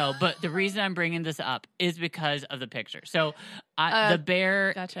 Well, I know, but the reason I'm bringing this up is because of the picture. So the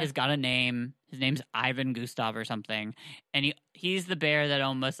bear has got a name. His name's Ivan Gustav or something, and he's the bear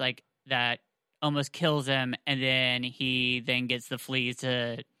that almost kills him, and then he gets the fleas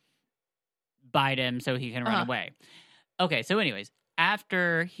to bite him so he can run away. Okay, so anyways,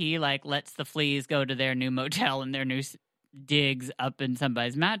 after he lets the fleas go to their new motel and their new digs up in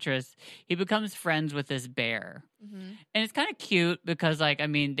somebody's mattress, he becomes friends with this bear. Mm-hmm. And it's kind of cute because,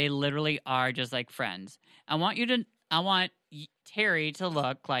 they literally are just friends. I want Terry to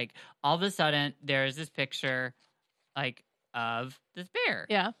look like all of a sudden there's this picture of this bear.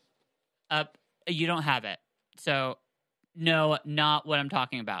 Yeah. You don't have it. So, no, not what I'm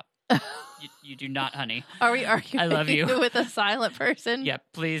talking about. You do not, honey. Are we arguing I love you. with a silent person? Yeah,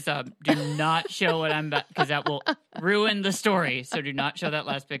 please do not show what I'm about, because that will ruin the story. So do not show that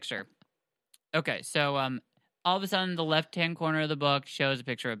last picture. Okay, so all of a sudden the left-hand corner of the book shows a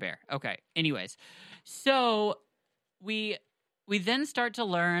picture of a bear. Okay, anyways. So we then start to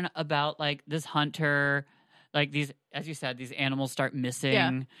learn about this hunter, these, as you said, these animals start missing.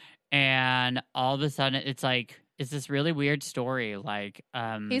 Yeah. And all of a sudden it's it's this really weird story.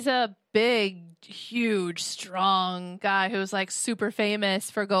 He's a big, huge, strong guy who's super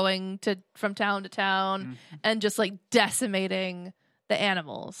famous for going from town to town and just decimating the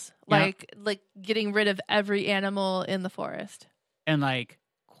animals, getting rid of every animal in the forest, and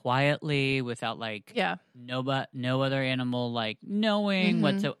quietly without no other animal knowing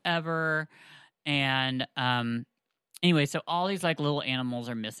whatsoever. And anyway, so all these little animals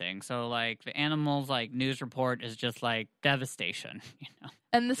are missing. So the animals news report is just devastation,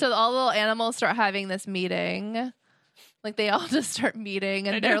 And so all the little animals start having this meeting. They all just start meeting,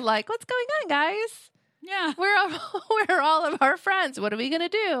 and they're like, "What's going on, guys? Yeah, where are all of our friends? What are we gonna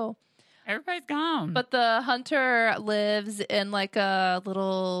do?" Everybody's gone. But the hunter lives in a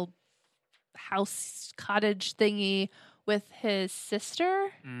little house cottage thingy with his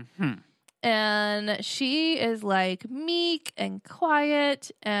sister. Mm-hmm. And she is meek and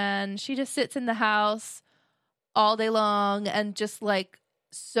quiet, and she just sits in the house all day long and just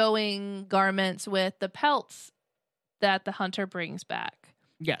sewing garments with the pelts that the hunter brings back.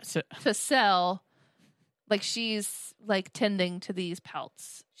 Yeah, so to sell. She's tending to these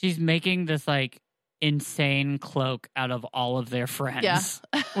pelts. She's making this insane cloak out of all of their friends.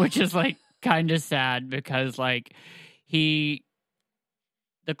 Yeah. Which is kind of sad because the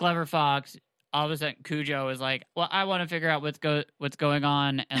clever fox, all of a sudden Cujo is well, I want to figure out what's going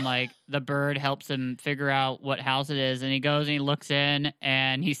on, and the bird helps him figure out what house it is, and he goes and he looks in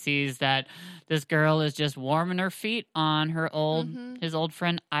and he sees that this girl is just warming her feet on his old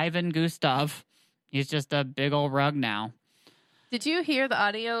friend Ivan Gustav. He's just a big old rug now. Did you hear the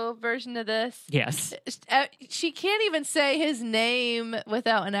audio version of this? Yes. She can't even say his name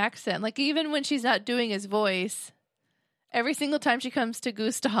without an accent. Even when she's not doing his voice, every single time she comes to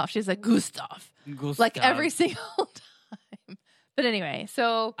Gustav, she's like, Gustav. Every single time. But anyway,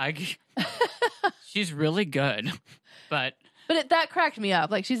 so. She's really good. But that cracked me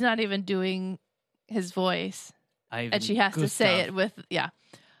up. She's not even doing his voice. And she has to say it with, yeah.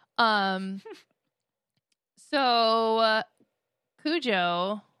 So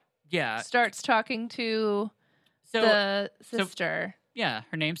Cujo starts talking to the sister. Her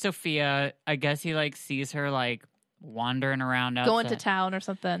name's Sophia. I guess he sees her wandering around outside. Going to town or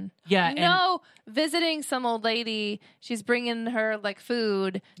something. Yeah. No, visiting some old lady. She's bringing her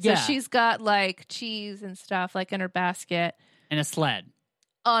food. So she's got cheese and stuff in her basket. And a sled.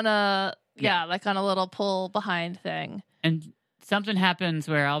 On a, on a little pull behind thing. And something happens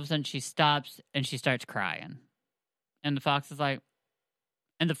where all of a sudden she stops and she starts crying. And the fox is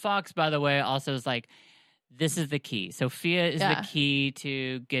and the fox, by the way, also is this is the key. Sophia is the key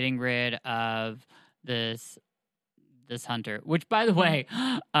to getting rid of this hunter, which, by the way,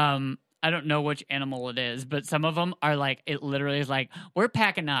 I don't know which animal it is, but some of them are like, it literally is like, we're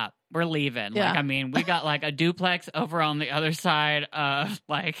packing up, we're leaving. Yeah. Like, I mean, we got like a duplex over on the other side of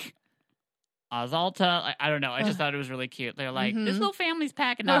like Azalta. Like, I don't know. I just thought it was really cute. They're like, this little family's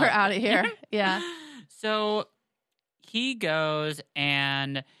packing up. We're out of here. Yeah. So he goes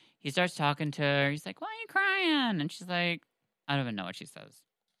and he starts talking to her. He's like, why are you crying? And she's like, I don't even know what she says.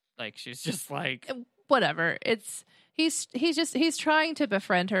 Like, she's just like, Whatever. He's trying to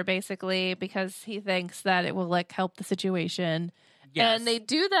befriend her basically because he thinks that it will like help the situation. yes. And they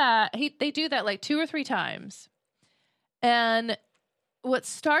do that. They do that like 2 or 3 times. And what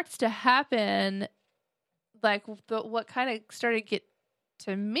starts to happen, like what kind of started to get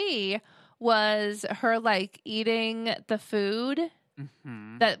to me was her like eating the food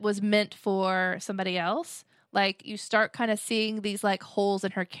Mhm. that was meant for somebody else. Like you start kind of seeing these like holes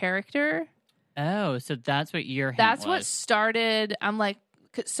in her character. Oh, so that's what your hint That's what was. started. I'm like,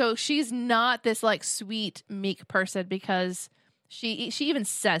 so she's not this like sweet, meek person because she even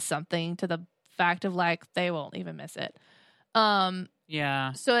says something to the fact of like they won't even miss it.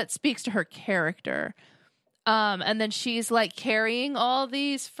 Yeah. So it speaks to her character. And then she's like carrying all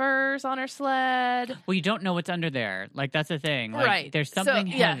these furs on her sled. Well, you don't know what's under there. Like, that's the thing. Like, Right. there's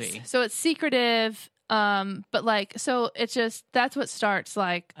something so, heavy. Yes. So it's secretive. But like, so it's just, that's what starts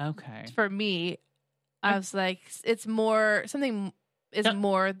like Okay. for me. I was like, it's more, something is No.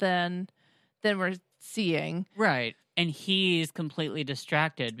 more than we're seeing. Right. And he's completely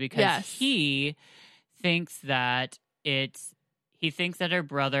distracted because Yes. he thinks that he thinks that her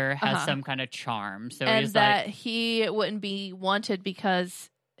brother has Uh-huh. some kind of charm. So And he's that like, he wouldn't be wanted because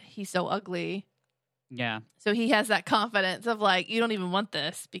he's so ugly. yeah. So he has that confidence of like, you don't even want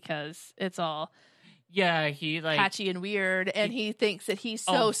this because it's all Yeah, he like, patchy and weird. And he thinks that he's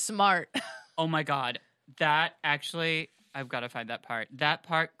so Oh. smart. oh my God. That actually, I've got to find that part. That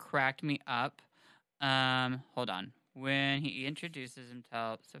part cracked me up. Hold on. When he introduces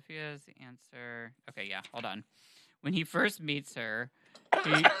himself, Sophia's the answer. Okay, yeah, hold on. When he first meets her,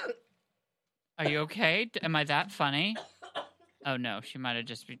 are you okay? Am I that funny? Oh no, she might have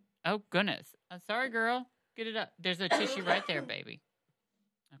just oh goodness. Sorry, girl. Get it up. There's a tissue right there, baby.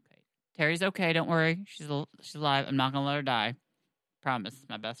 Okay. Terry's okay, don't worry. She's alive. I'm not gonna let her die. Promise,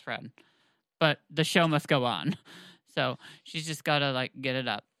 my best friend. But the show must go on. So she's just gotta like get it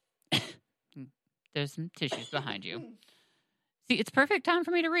up. There's some tissues behind you. See, it's perfect time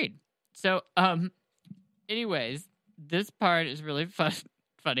for me to read. So, anyways, this part is really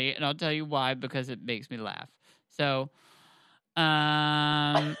funny, and I'll tell you why, because it makes me laugh. So,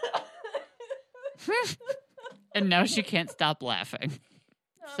 and now she can't stop laughing.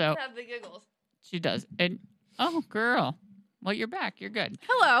 So have the giggles. she does. And oh, girl, well, you're back. You're good.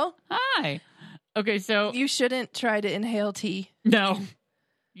 Hello. Hi. Okay, so You shouldn't try to inhale tea. no,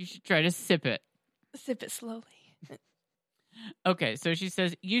 you should try to sip it. Sip it slowly. Okay, so she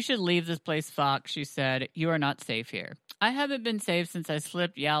says, you should leave this place, Fox. She said, you are not safe here. I haven't been safe since I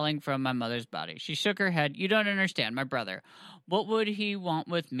slipped yowling from my mother's body. She shook her head. You don't understand, my brother. What would he want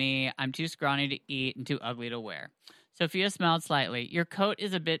with me? I'm too scrawny to eat and too ugly to wear. Sophia smiled slightly. Your coat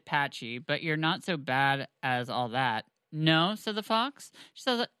is a bit patchy, but you're not so bad as all that. No, said the fox. She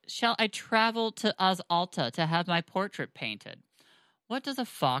says, shall I travel to Azalta to have my portrait painted? What does a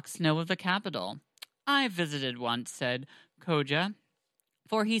fox know of the capital? I visited once, said Koja,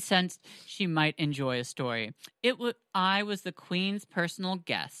 for he sensed she might enjoy a story. I was the queen's personal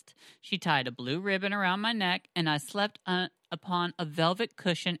guest. She tied a blue ribbon around my neck, and I slept upon a velvet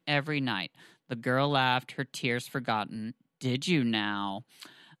cushion every night. The girl laughed, her tears forgotten. Did you now?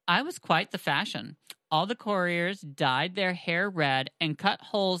 I was quite the fashion. All the couriers dyed their hair red and cut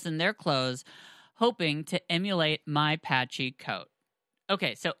holes in their clothes, hoping to emulate my patchy coat.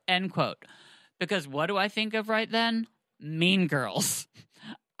 Okay, so end quote. Because what do I think of right then? Mean Girls.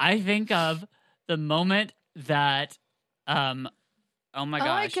 I think of the moment that, oh my Oh my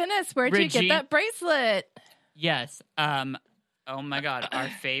gosh. goodness, where'd you get that bracelet? Yes. Oh my God. Our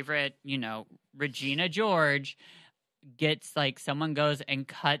favorite, Regina George gets like someone goes and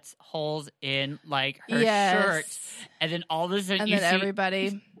cuts holes in like her shirt. And then all of a sudden And you then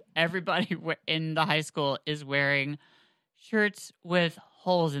see everybody in the high school is wearing shirts with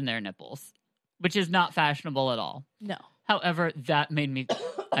holes in their nipples, which is not fashionable at all. No. However, that made me,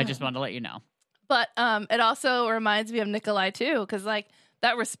 I just wanted to let you know. But it also reminds me of Nikolai too, because like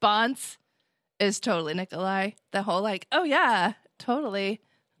that response is totally Nikolai. The whole like, oh yeah, totally.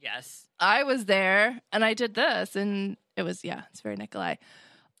 Yes. I was there and I did this, and it was it's very Nikolai.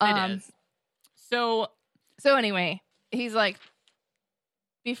 It is. So So anyway, he's like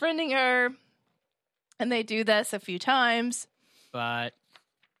befriending her, And they do this a few times. But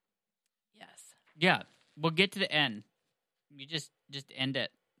Yes. yeah, we'll get to the end. You just end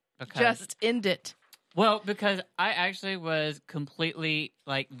it. Just end it. Well, because I actually was completely,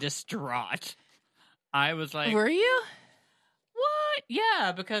 like, distraught. I was like, Were you? what?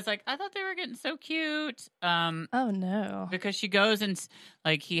 Yeah, because, like, I thought they were getting so cute. Oh, no. Because she goes and,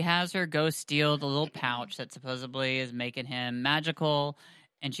 like, he has her go steal the little pouch that supposedly is making him magical.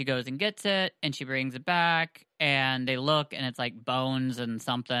 And she goes and gets it, and she brings it back, and they look, and it's, like, bones and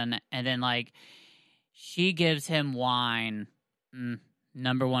something. And then, like, she gives him wine.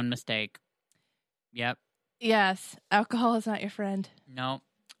 Number one mistake. Yep. Yes. Alcohol is not your friend. No.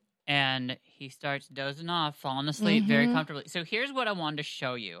 And he starts dozing off, falling asleep very Mhm. comfortably. So here's what I wanted to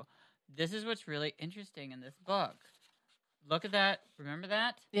show you. This is what's really interesting in this book. Look at that. Remember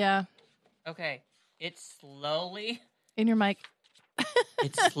that? Yeah. Okay. It slowly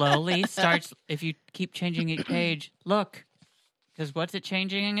starts, if you keep changing each page, look. Because what's it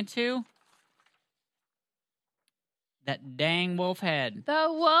changing into? That dang wolf head. The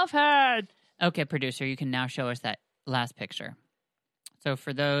wolf head. Okay, producer, you can now show us that last picture. So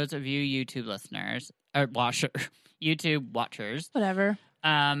for those of you YouTube listeners, or YouTube watchers, Whatever.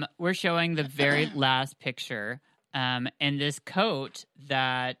 we're showing the very last picture. And this coat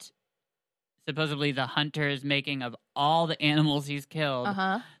that supposedly the hunter is making of all the animals he's killed.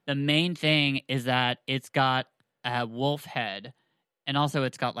 Uh-huh. The main thing is that it's got a wolf head, and also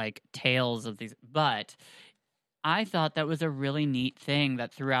it's got like tails of these. But I thought that was a really neat thing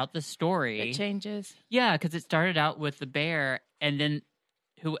that throughout the story, It changes. yeah, because it started out with the bear, and then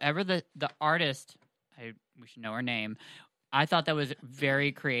whoever the artist, we should know her name. I thought that was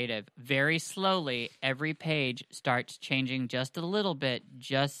very creative. Very slowly, every page starts changing just a little bit,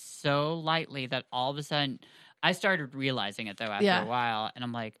 just so lightly that all of a sudden, I started realizing it though after Yeah. a while, and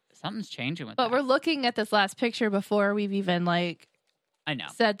I'm like, something's changing with But that. we're looking at this last picture before we've even I know.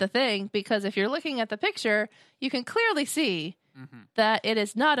 said the thing, because if you're looking at the picture, you can clearly see Mm-hmm. that it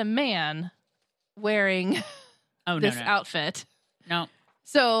is not a man wearing Oh this no. outfit. No.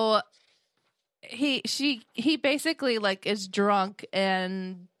 So he basically is drunk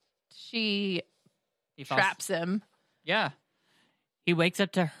and she He falls- traps him. Yeah. He wakes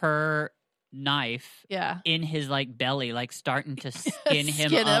up to her knife Yeah. in his belly, starting to skin him,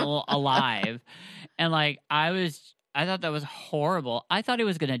 Skin him. alive. And I thought that was horrible. I thought he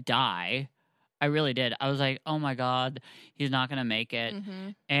was gonna die. I really did. I was like, oh my God, he's not gonna make it. Mm-hmm.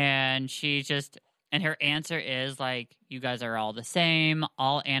 And her answer is you guys are all the same.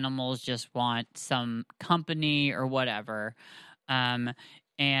 All animals just want some company or whatever.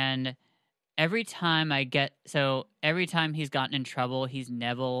 And every time every time he's gotten in trouble, he's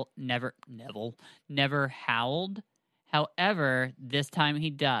never howled. However, this time he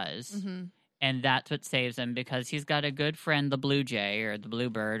does. Mm-hmm. And that's what saves him, because he's got a good friend, the blue jay or the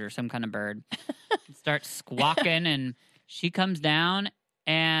bluebird or some kind of bird. Starts squawking, and she comes down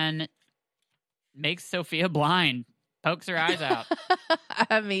and makes Sophia blind, pokes her eyes out.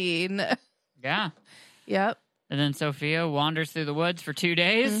 I mean, Yeah. yep. And then Sophia wanders through the woods for 2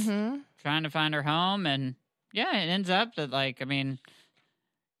 days Mm-hmm. trying to find her home. And yeah, it ends up that,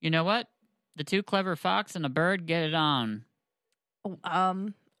 you know what? The two clever fox and a bird get it on.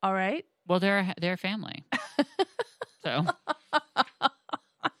 All right. Well, they're a family. So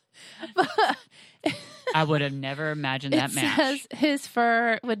I would have never imagined that it match. says his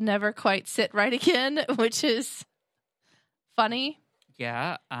fur would never quite sit right again, which is funny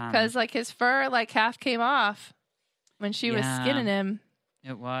Yeah. because his fur half came off when she was Yeah. skinning him.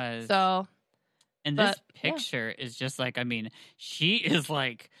 It was. So and this but, yeah. picture is just she is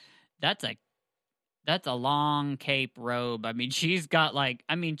that's a long cape robe. I mean, she's got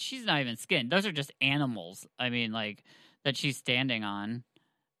she's not even skinned. Those are just animals. I mean, that she's standing on.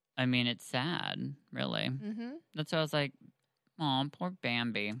 I mean, it's sad, really. mm-hmm. That's why I was like, oh, poor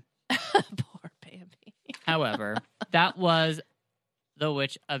Bambi. Poor Bambi. However, that was The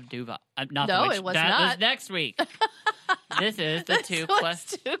Witch of Duval. Not No, the witch. it was that not. was next week. This is the This Two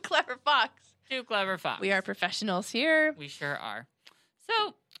was Two Clever Fox. Clever Fox. We are professionals here. We sure are.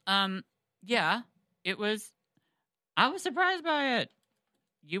 So, yeah, it was. I was surprised by it.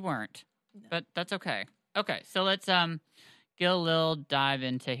 You weren't, No. but that's okay. Okay, so let's get a little dive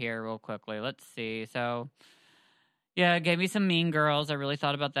into here real quickly. Let's see. So, yeah, it gave me some Mean Girls. I really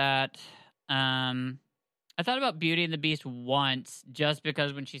thought about that. I thought about Beauty and the Beast once, just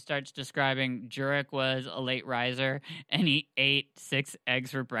because when she starts describing Jurek was a late riser and he ate 6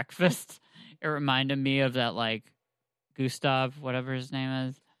 eggs for breakfast, it reminded me of that Gustav, whatever his name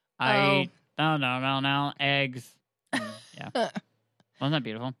is. I ate no eggs. Yeah, wasn't that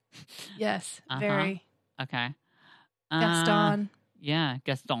beautiful? Yes, Uh-huh. very. Okay. Gaston. Yeah,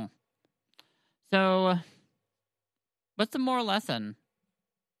 Gaston. So, what's the moral lesson?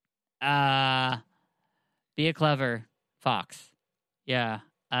 Be a clever fox. Yeah.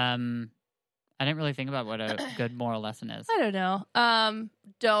 I didn't really think about what a good moral lesson is. I don't know.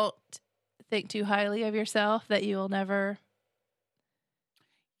 Don't think too highly of yourself that you will never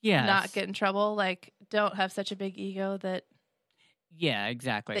Yes. not get in trouble. Like, don't have such a big ego that Yeah,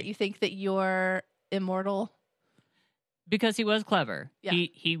 exactly. you think that you're immortal. Because he was clever. Yeah.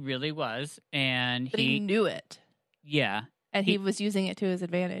 He really was. And But he knew it. Yeah. And he was using it to his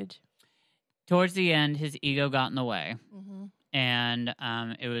advantage. Towards the end, his ego got in the way. Mm-hmm. And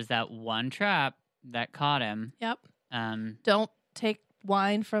it was that one trap that caught him. Yep. Don't take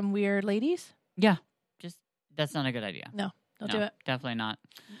wine from weird ladies. Yeah. Just, that's not a good idea. No, don't do it. Definitely not.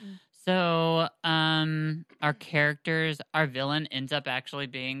 Mm-mm. So, our characters, our villain ends up actually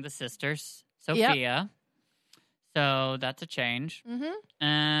being the sisters, Sophia. Yep. So that's a change. Mm-hmm.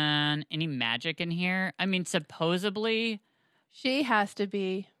 And any magic in here? I mean, supposedly she has to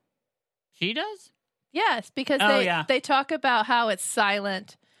be. She does? Yes, because they talk about how it's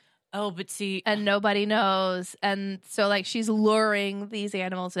silent. Oh, but see, and nobody knows, and so like she's luring these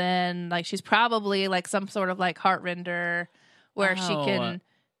animals in. Like she's probably like some sort of like heart render, where she can.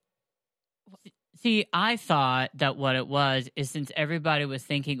 See, I thought that what it was is since everybody was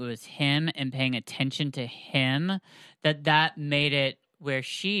thinking it was him and paying attention to him, that made it where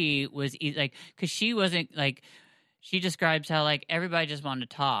she was like, because she wasn't like, she describes how like everybody just wanted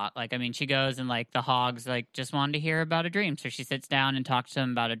to talk. Like, I mean, she goes and like the hogs like just wanted to hear about a dream. So she sits down and talks to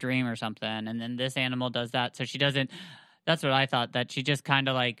them about a dream or something. And then this animal does that. So she doesn't, that's what I thought, that she just kind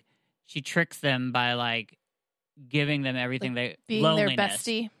of like, she tricks them by like giving them everything like they, being loneliness. their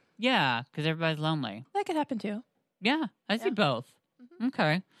bestie. Yeah, because everybody's lonely. That could happen too. Yeah, I see both. Mm-hmm.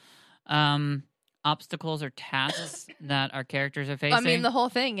 Okay. Obstacles or tasks that our characters are facing. I mean, the whole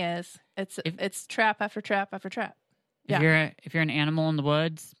thing is it's trap after trap after trap. If you're an animal in the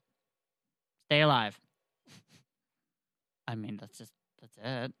woods, stay alive. I mean, that's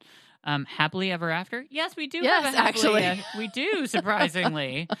it. Happily ever after? Yes, we do. Yes, have a happily, actually, we do.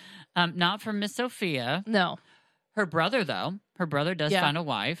 Surprisingly, not from Miss Sophia. No. Her brother, though. Her brother does find a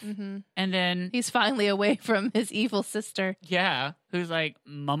wife. Mm-hmm. And then he's finally away from his evil sister. Yeah. Who's like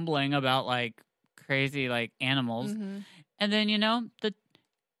mumbling about like crazy like animals. Mm-hmm. And then, the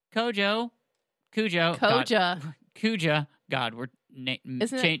Cujo. God, we're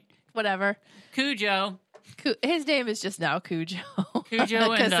Isn't it? Whatever. Cujo. His name is just now Cujo. Cujo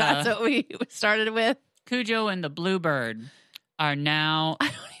and because that's what we started with. Cujo and the Bluebird are now. I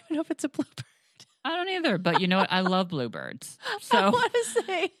don't even know if it's a bluebird. I don't either, but you know what? I love bluebirds. So I want to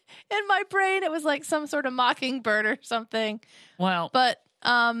say in my brain it was like some sort of mockingbird or something. Well, but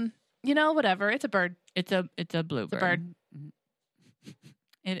whatever. It's a bird. It's a bluebird. It's a bird.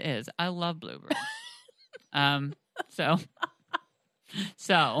 It is. I love bluebirds. So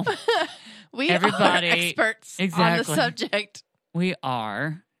we everybody are experts exactly. on the subject. We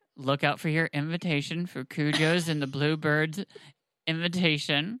are. Look out for your invitation for Cujo's and the Bluebirds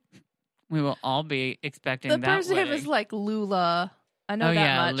invitation. We will all be expecting that. The bird's name is like Lula. I know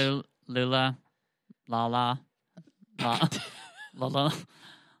that much. Lula, Lala, Lala.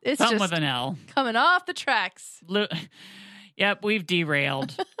 It's something just with an L. Coming off the tracks. Yep, we've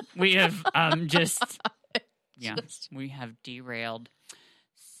derailed. We have we have derailed.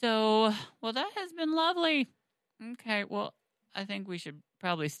 So, well, that has been lovely. Okay, well, I think we should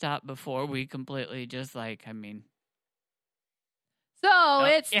probably stop before we completely just So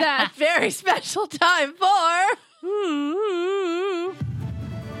it's that very special time for Ooh.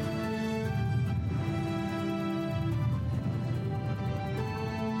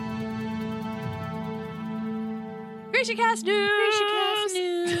 GrishaCast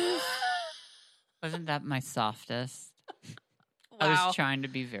News. Wasn't that my softest? Wow. I was trying to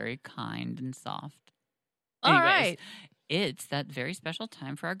be very kind and soft. All Anyways, right. It's that very special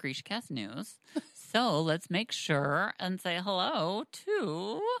time for our GrishaCast News. So let's make sure and say hello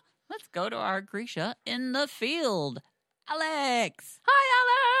to... Let's go to our Grisha in the field. Alex! Hi,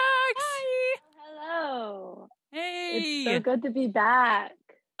 Alex! Hi! Hello. Hey! It's so good to be back.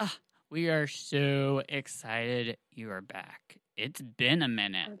 We are so excited you are back. It's been a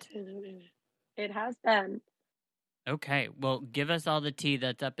minute. It has been. Okay, well, give us all the tea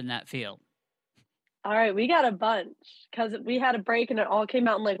that's up in that field. All right, we got a bunch because we had a break and it all came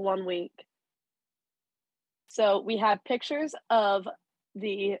out in like 1 week. So we have pictures of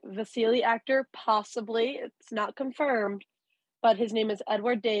the Vasily actor, possibly. It's not confirmed, but his name is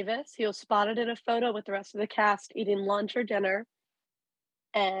Edward Davis. He was spotted in a photo with the rest of the cast eating lunch or dinner.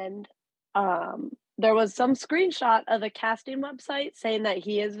 And there was some screenshot of a casting website saying that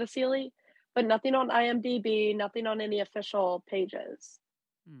he is Vasily, but nothing on IMDb, nothing on any official pages.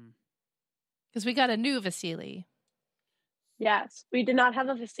 Because we got a new Vasily. Yes, we did not have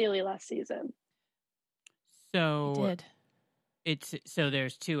a Vasily last season. So We did.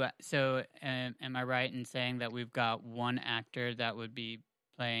 there's two. So am I right in saying that we've got one actor that would be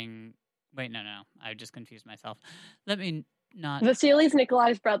playing? Wait, no, I just confused myself. Let me not. Vasily's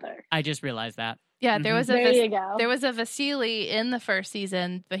Nikolai's brother. I just realized that. Yeah, there was a There you go. there was a Vasily in the first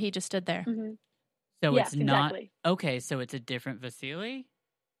season, but he just stood there. So Yes, it's not exactly. okay. So it's a different Vasily.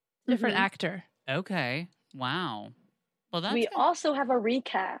 Different actor. Okay. Wow. Well, that's We good. also have a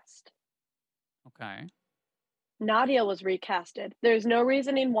recast. Okay. Nadia was recasted. There's no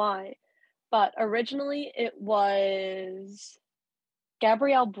reasoning why, but originally it was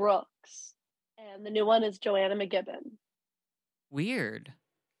Gabrielle Brooks, and the new one is Joanna McGibbon. Weird.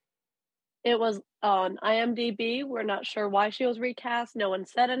 It was on IMDb. We're not sure why she was recast. No one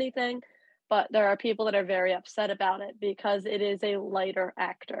said anything, but there are people that are very upset about it because it is a lighter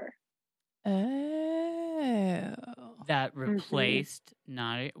actor. Oh. That replaced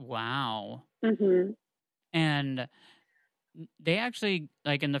Nadia. Wow. Mm-hmm. And they actually,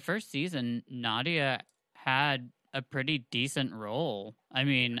 like in the first season, Nadia had a pretty decent role. I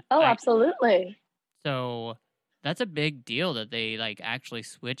mean, Oh, absolutely. So that's a big deal that they like actually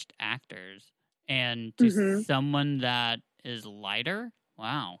switched actors and to someone that is lighter.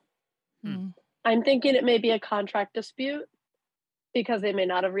 Wow. I'm thinking it may be a contract dispute because they may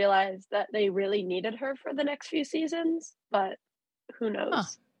not have realized that they really needed her for the next few seasons, but who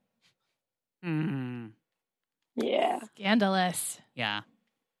knows? Yeah. Scandalous. Yeah.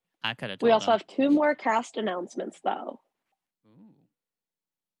 I could have told We also them. have 2 more cast announcements, though. Ooh.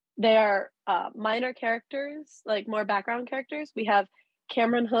 They are minor characters, like more background characters. We have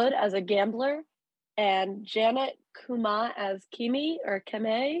Cameron Hood as a gambler and Janet Kuma as Kimi or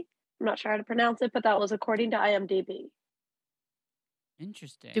Kime. I'm not sure how to pronounce it, but that was according to IMDb.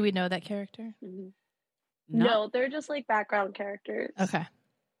 Interesting. Do we know that character? No, they're just like background characters. Okay.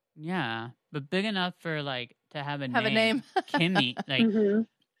 Yeah, but big enough for like to have a Have a name. Kimmy, like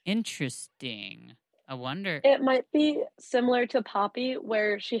interesting. I wonder. It might be similar to Poppy,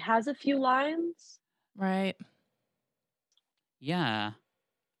 where she has a few lines. Right. Yeah,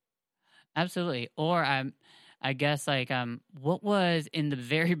 absolutely. Or I guess like what was in the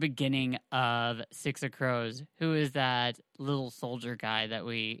very beginning of Six of Crows? Who is that little soldier guy that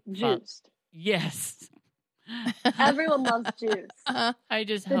we Juiced. Yes. Everyone loves Juice. I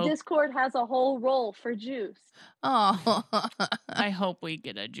just The hope Discord has a whole role for Juice. Oh. I hope we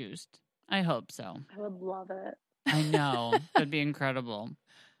get a Juiced. I hope so. I would love it. I know. That'd be incredible.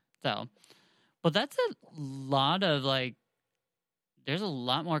 So, well, that's a lot of like, there's a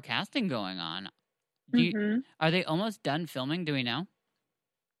lot more casting going on. Are they almost done filming? Do we know?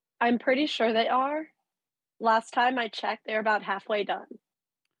 I'm pretty sure they are. Last time I checked, they're about halfway done.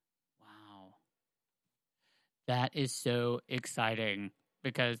 Wow. That is so exciting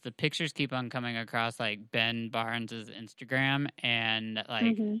because the pictures keep on coming across like Ben Barnes' Instagram and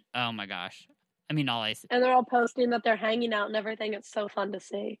like, oh my gosh. I mean, all I see. And they're all posting that they're hanging out and everything. It's so fun to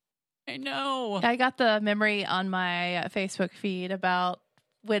see. I know. I got the memory on my Facebook feed about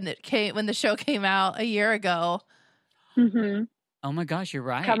when the show came out a year ago. Oh my gosh, you're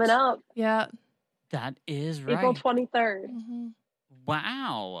right. Coming up. Yeah. That is right. April 23rd.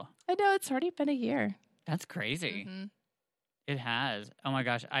 Wow. I know, it's already been a year. That's crazy. It has. Oh my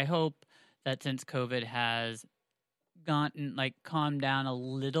gosh. I hope that since COVID has gotten like calmed down a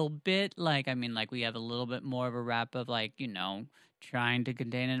little bit, like I mean like we have a little bit more of a wrap of like, you know, trying to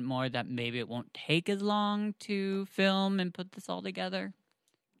contain it more, that maybe it won't take as long to film and put this all together.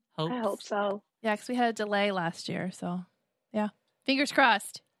 I hope so. Yeah, because we had a delay last year, so yeah. Fingers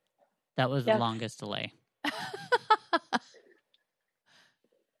crossed. That was the longest delay.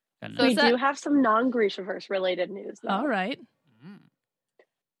 We do have some non-Grishaverse related news, though. All right.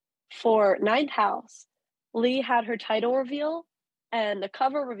 For Ninth House, Lee had her title reveal and the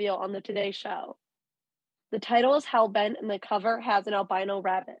cover reveal on the Today Show. The title is Hellbent, and the cover has an albino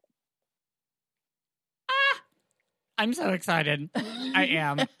rabbit. I'm so excited. I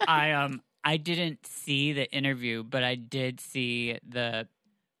am. I didn't see the interview, but I did see the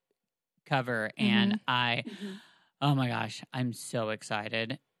cover, and oh my gosh, I'm so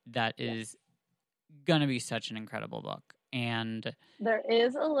excited. That is gonna be such an incredible book. And there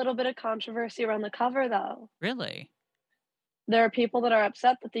is a little bit of controversy around the cover, though. Really? There are people that are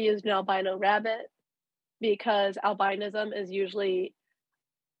upset that they used an albino rabbit because albinism is usually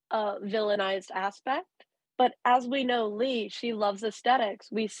a villainized aspect. But as we know, Lee, she loves aesthetics.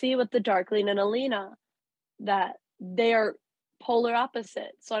 We see with the Darkling and Alina that they are polar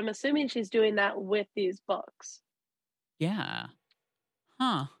opposites. So I'm assuming she's doing that with these books. Yeah.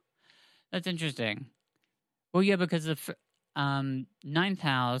 Huh. That's interesting. Well, yeah, because the ninth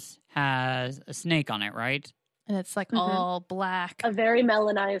house has a snake on it, right? And it's like Mhm. all black. A very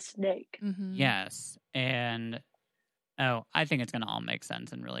melanized snake. Mhm. Yes. And I think it's going to all make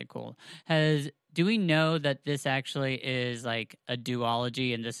sense and really cool. Do we know that this actually is like a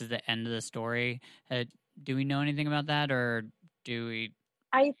duology and this is the end of the story? Do we know anything about that, or do we?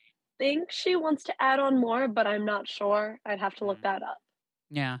 I think she wants to add on more, but I'm not sure. I'd have to look that up.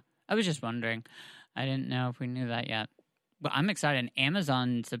 Yeah, I was just wondering. I didn't know if we knew that yet. But I'm excited.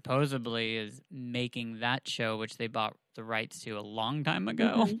 Amazon supposedly is making that show, which they bought the rights to a long time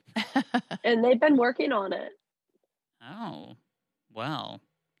ago. Mhm. And they've been working on it. Oh, well,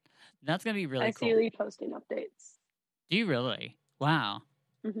 that's going to be really I cool. see Lee posting updates. Do you really? Wow.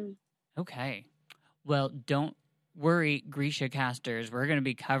 Mhm. Okay. Well, don't worry, Grisha casters. We're going to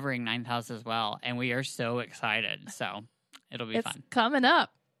be covering Ninth House as well, and we are so excited. So it'll be It's fun. coming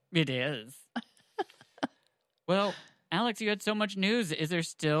up. It is. Well, Alex, you had so much news. Is there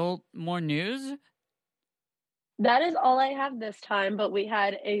still more news? That is all I have this time, but we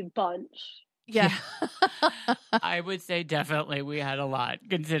had a bunch. Yeah. I would say definitely we had a lot,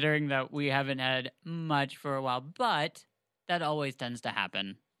 considering that we haven't had much for a while, but that always tends to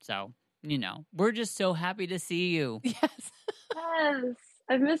happen. So, we're just so happy to see you. Yes. Yes,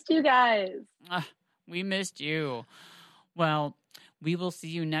 I've missed you guys. We missed you. Well, we will see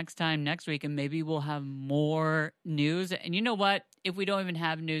you next week, and maybe we'll have more news. And you know what? If we don't even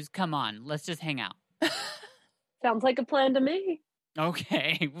have news, come on, let's just hang out. Sounds like a plan to me.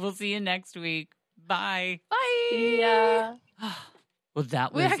 Okay, we'll see you next week. Bye. Bye. Yeah. Well,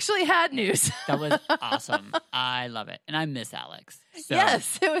 that We was actually had news. that was awesome. I love it, and I miss Alex. So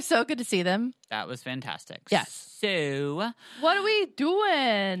Yes, it was so good to see them. that was fantastic. Yes. So What are we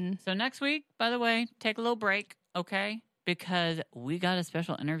doing? next week, by the way, take a little break, okay? Because we got a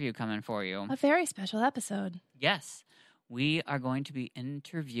special interview coming for you. A very special episode. Yes. We are going to be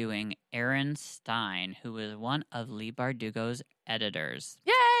interviewing Erin Stein, who is one of Lee Bardugo's editors.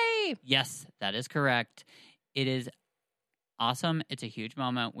 Yay! Yes, that is correct. It is awesome. It's a huge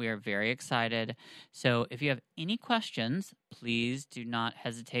moment. We are very excited. So if you have any questions, please do not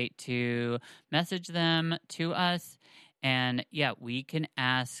hesitate to message them to us. And yeah, we can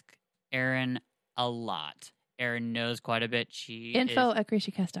ask Erin a lot. Erin knows quite a bit.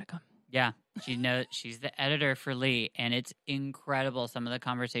 Info@GrishaCast.com. Yeah, she knows. She's the editor for Lee, and it's incredible. Some of the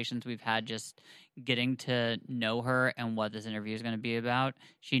conversations we've had, just getting to know her and what this interview is going to be about.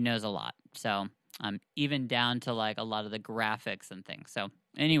 She knows a lot. So, even down to like a lot of the graphics and things. So,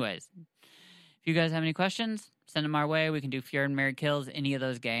 anyways, if you guys have any questions, send them our way. We can do Fear and Mary Kills, any of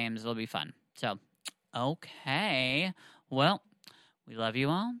those games. It'll be fun. So, okay. Well, we love you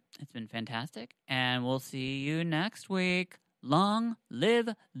all. It's been fantastic, and we'll see you next week. Long live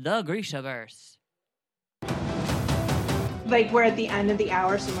the Grishaverse. Like, we're at the end of the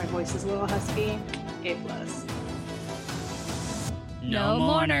hour, so my voice is a little husky. It was. No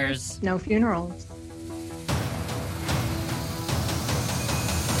mourners. No funerals.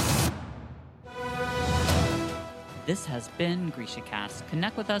 This has been GrishaCast.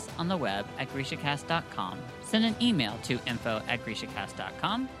 Connect with us on the web at GrishaCast.com. Send an email to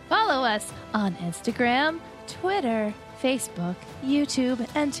info@GrishaCast.com. Follow us on Instagram, Twitter, Facebook, YouTube,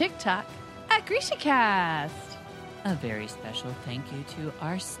 and TikTok at GrishaCast. A very special thank you to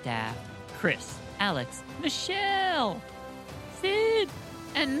our staff, Chris, Alex, Michelle, Sid,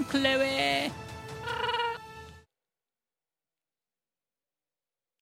 and Chloe.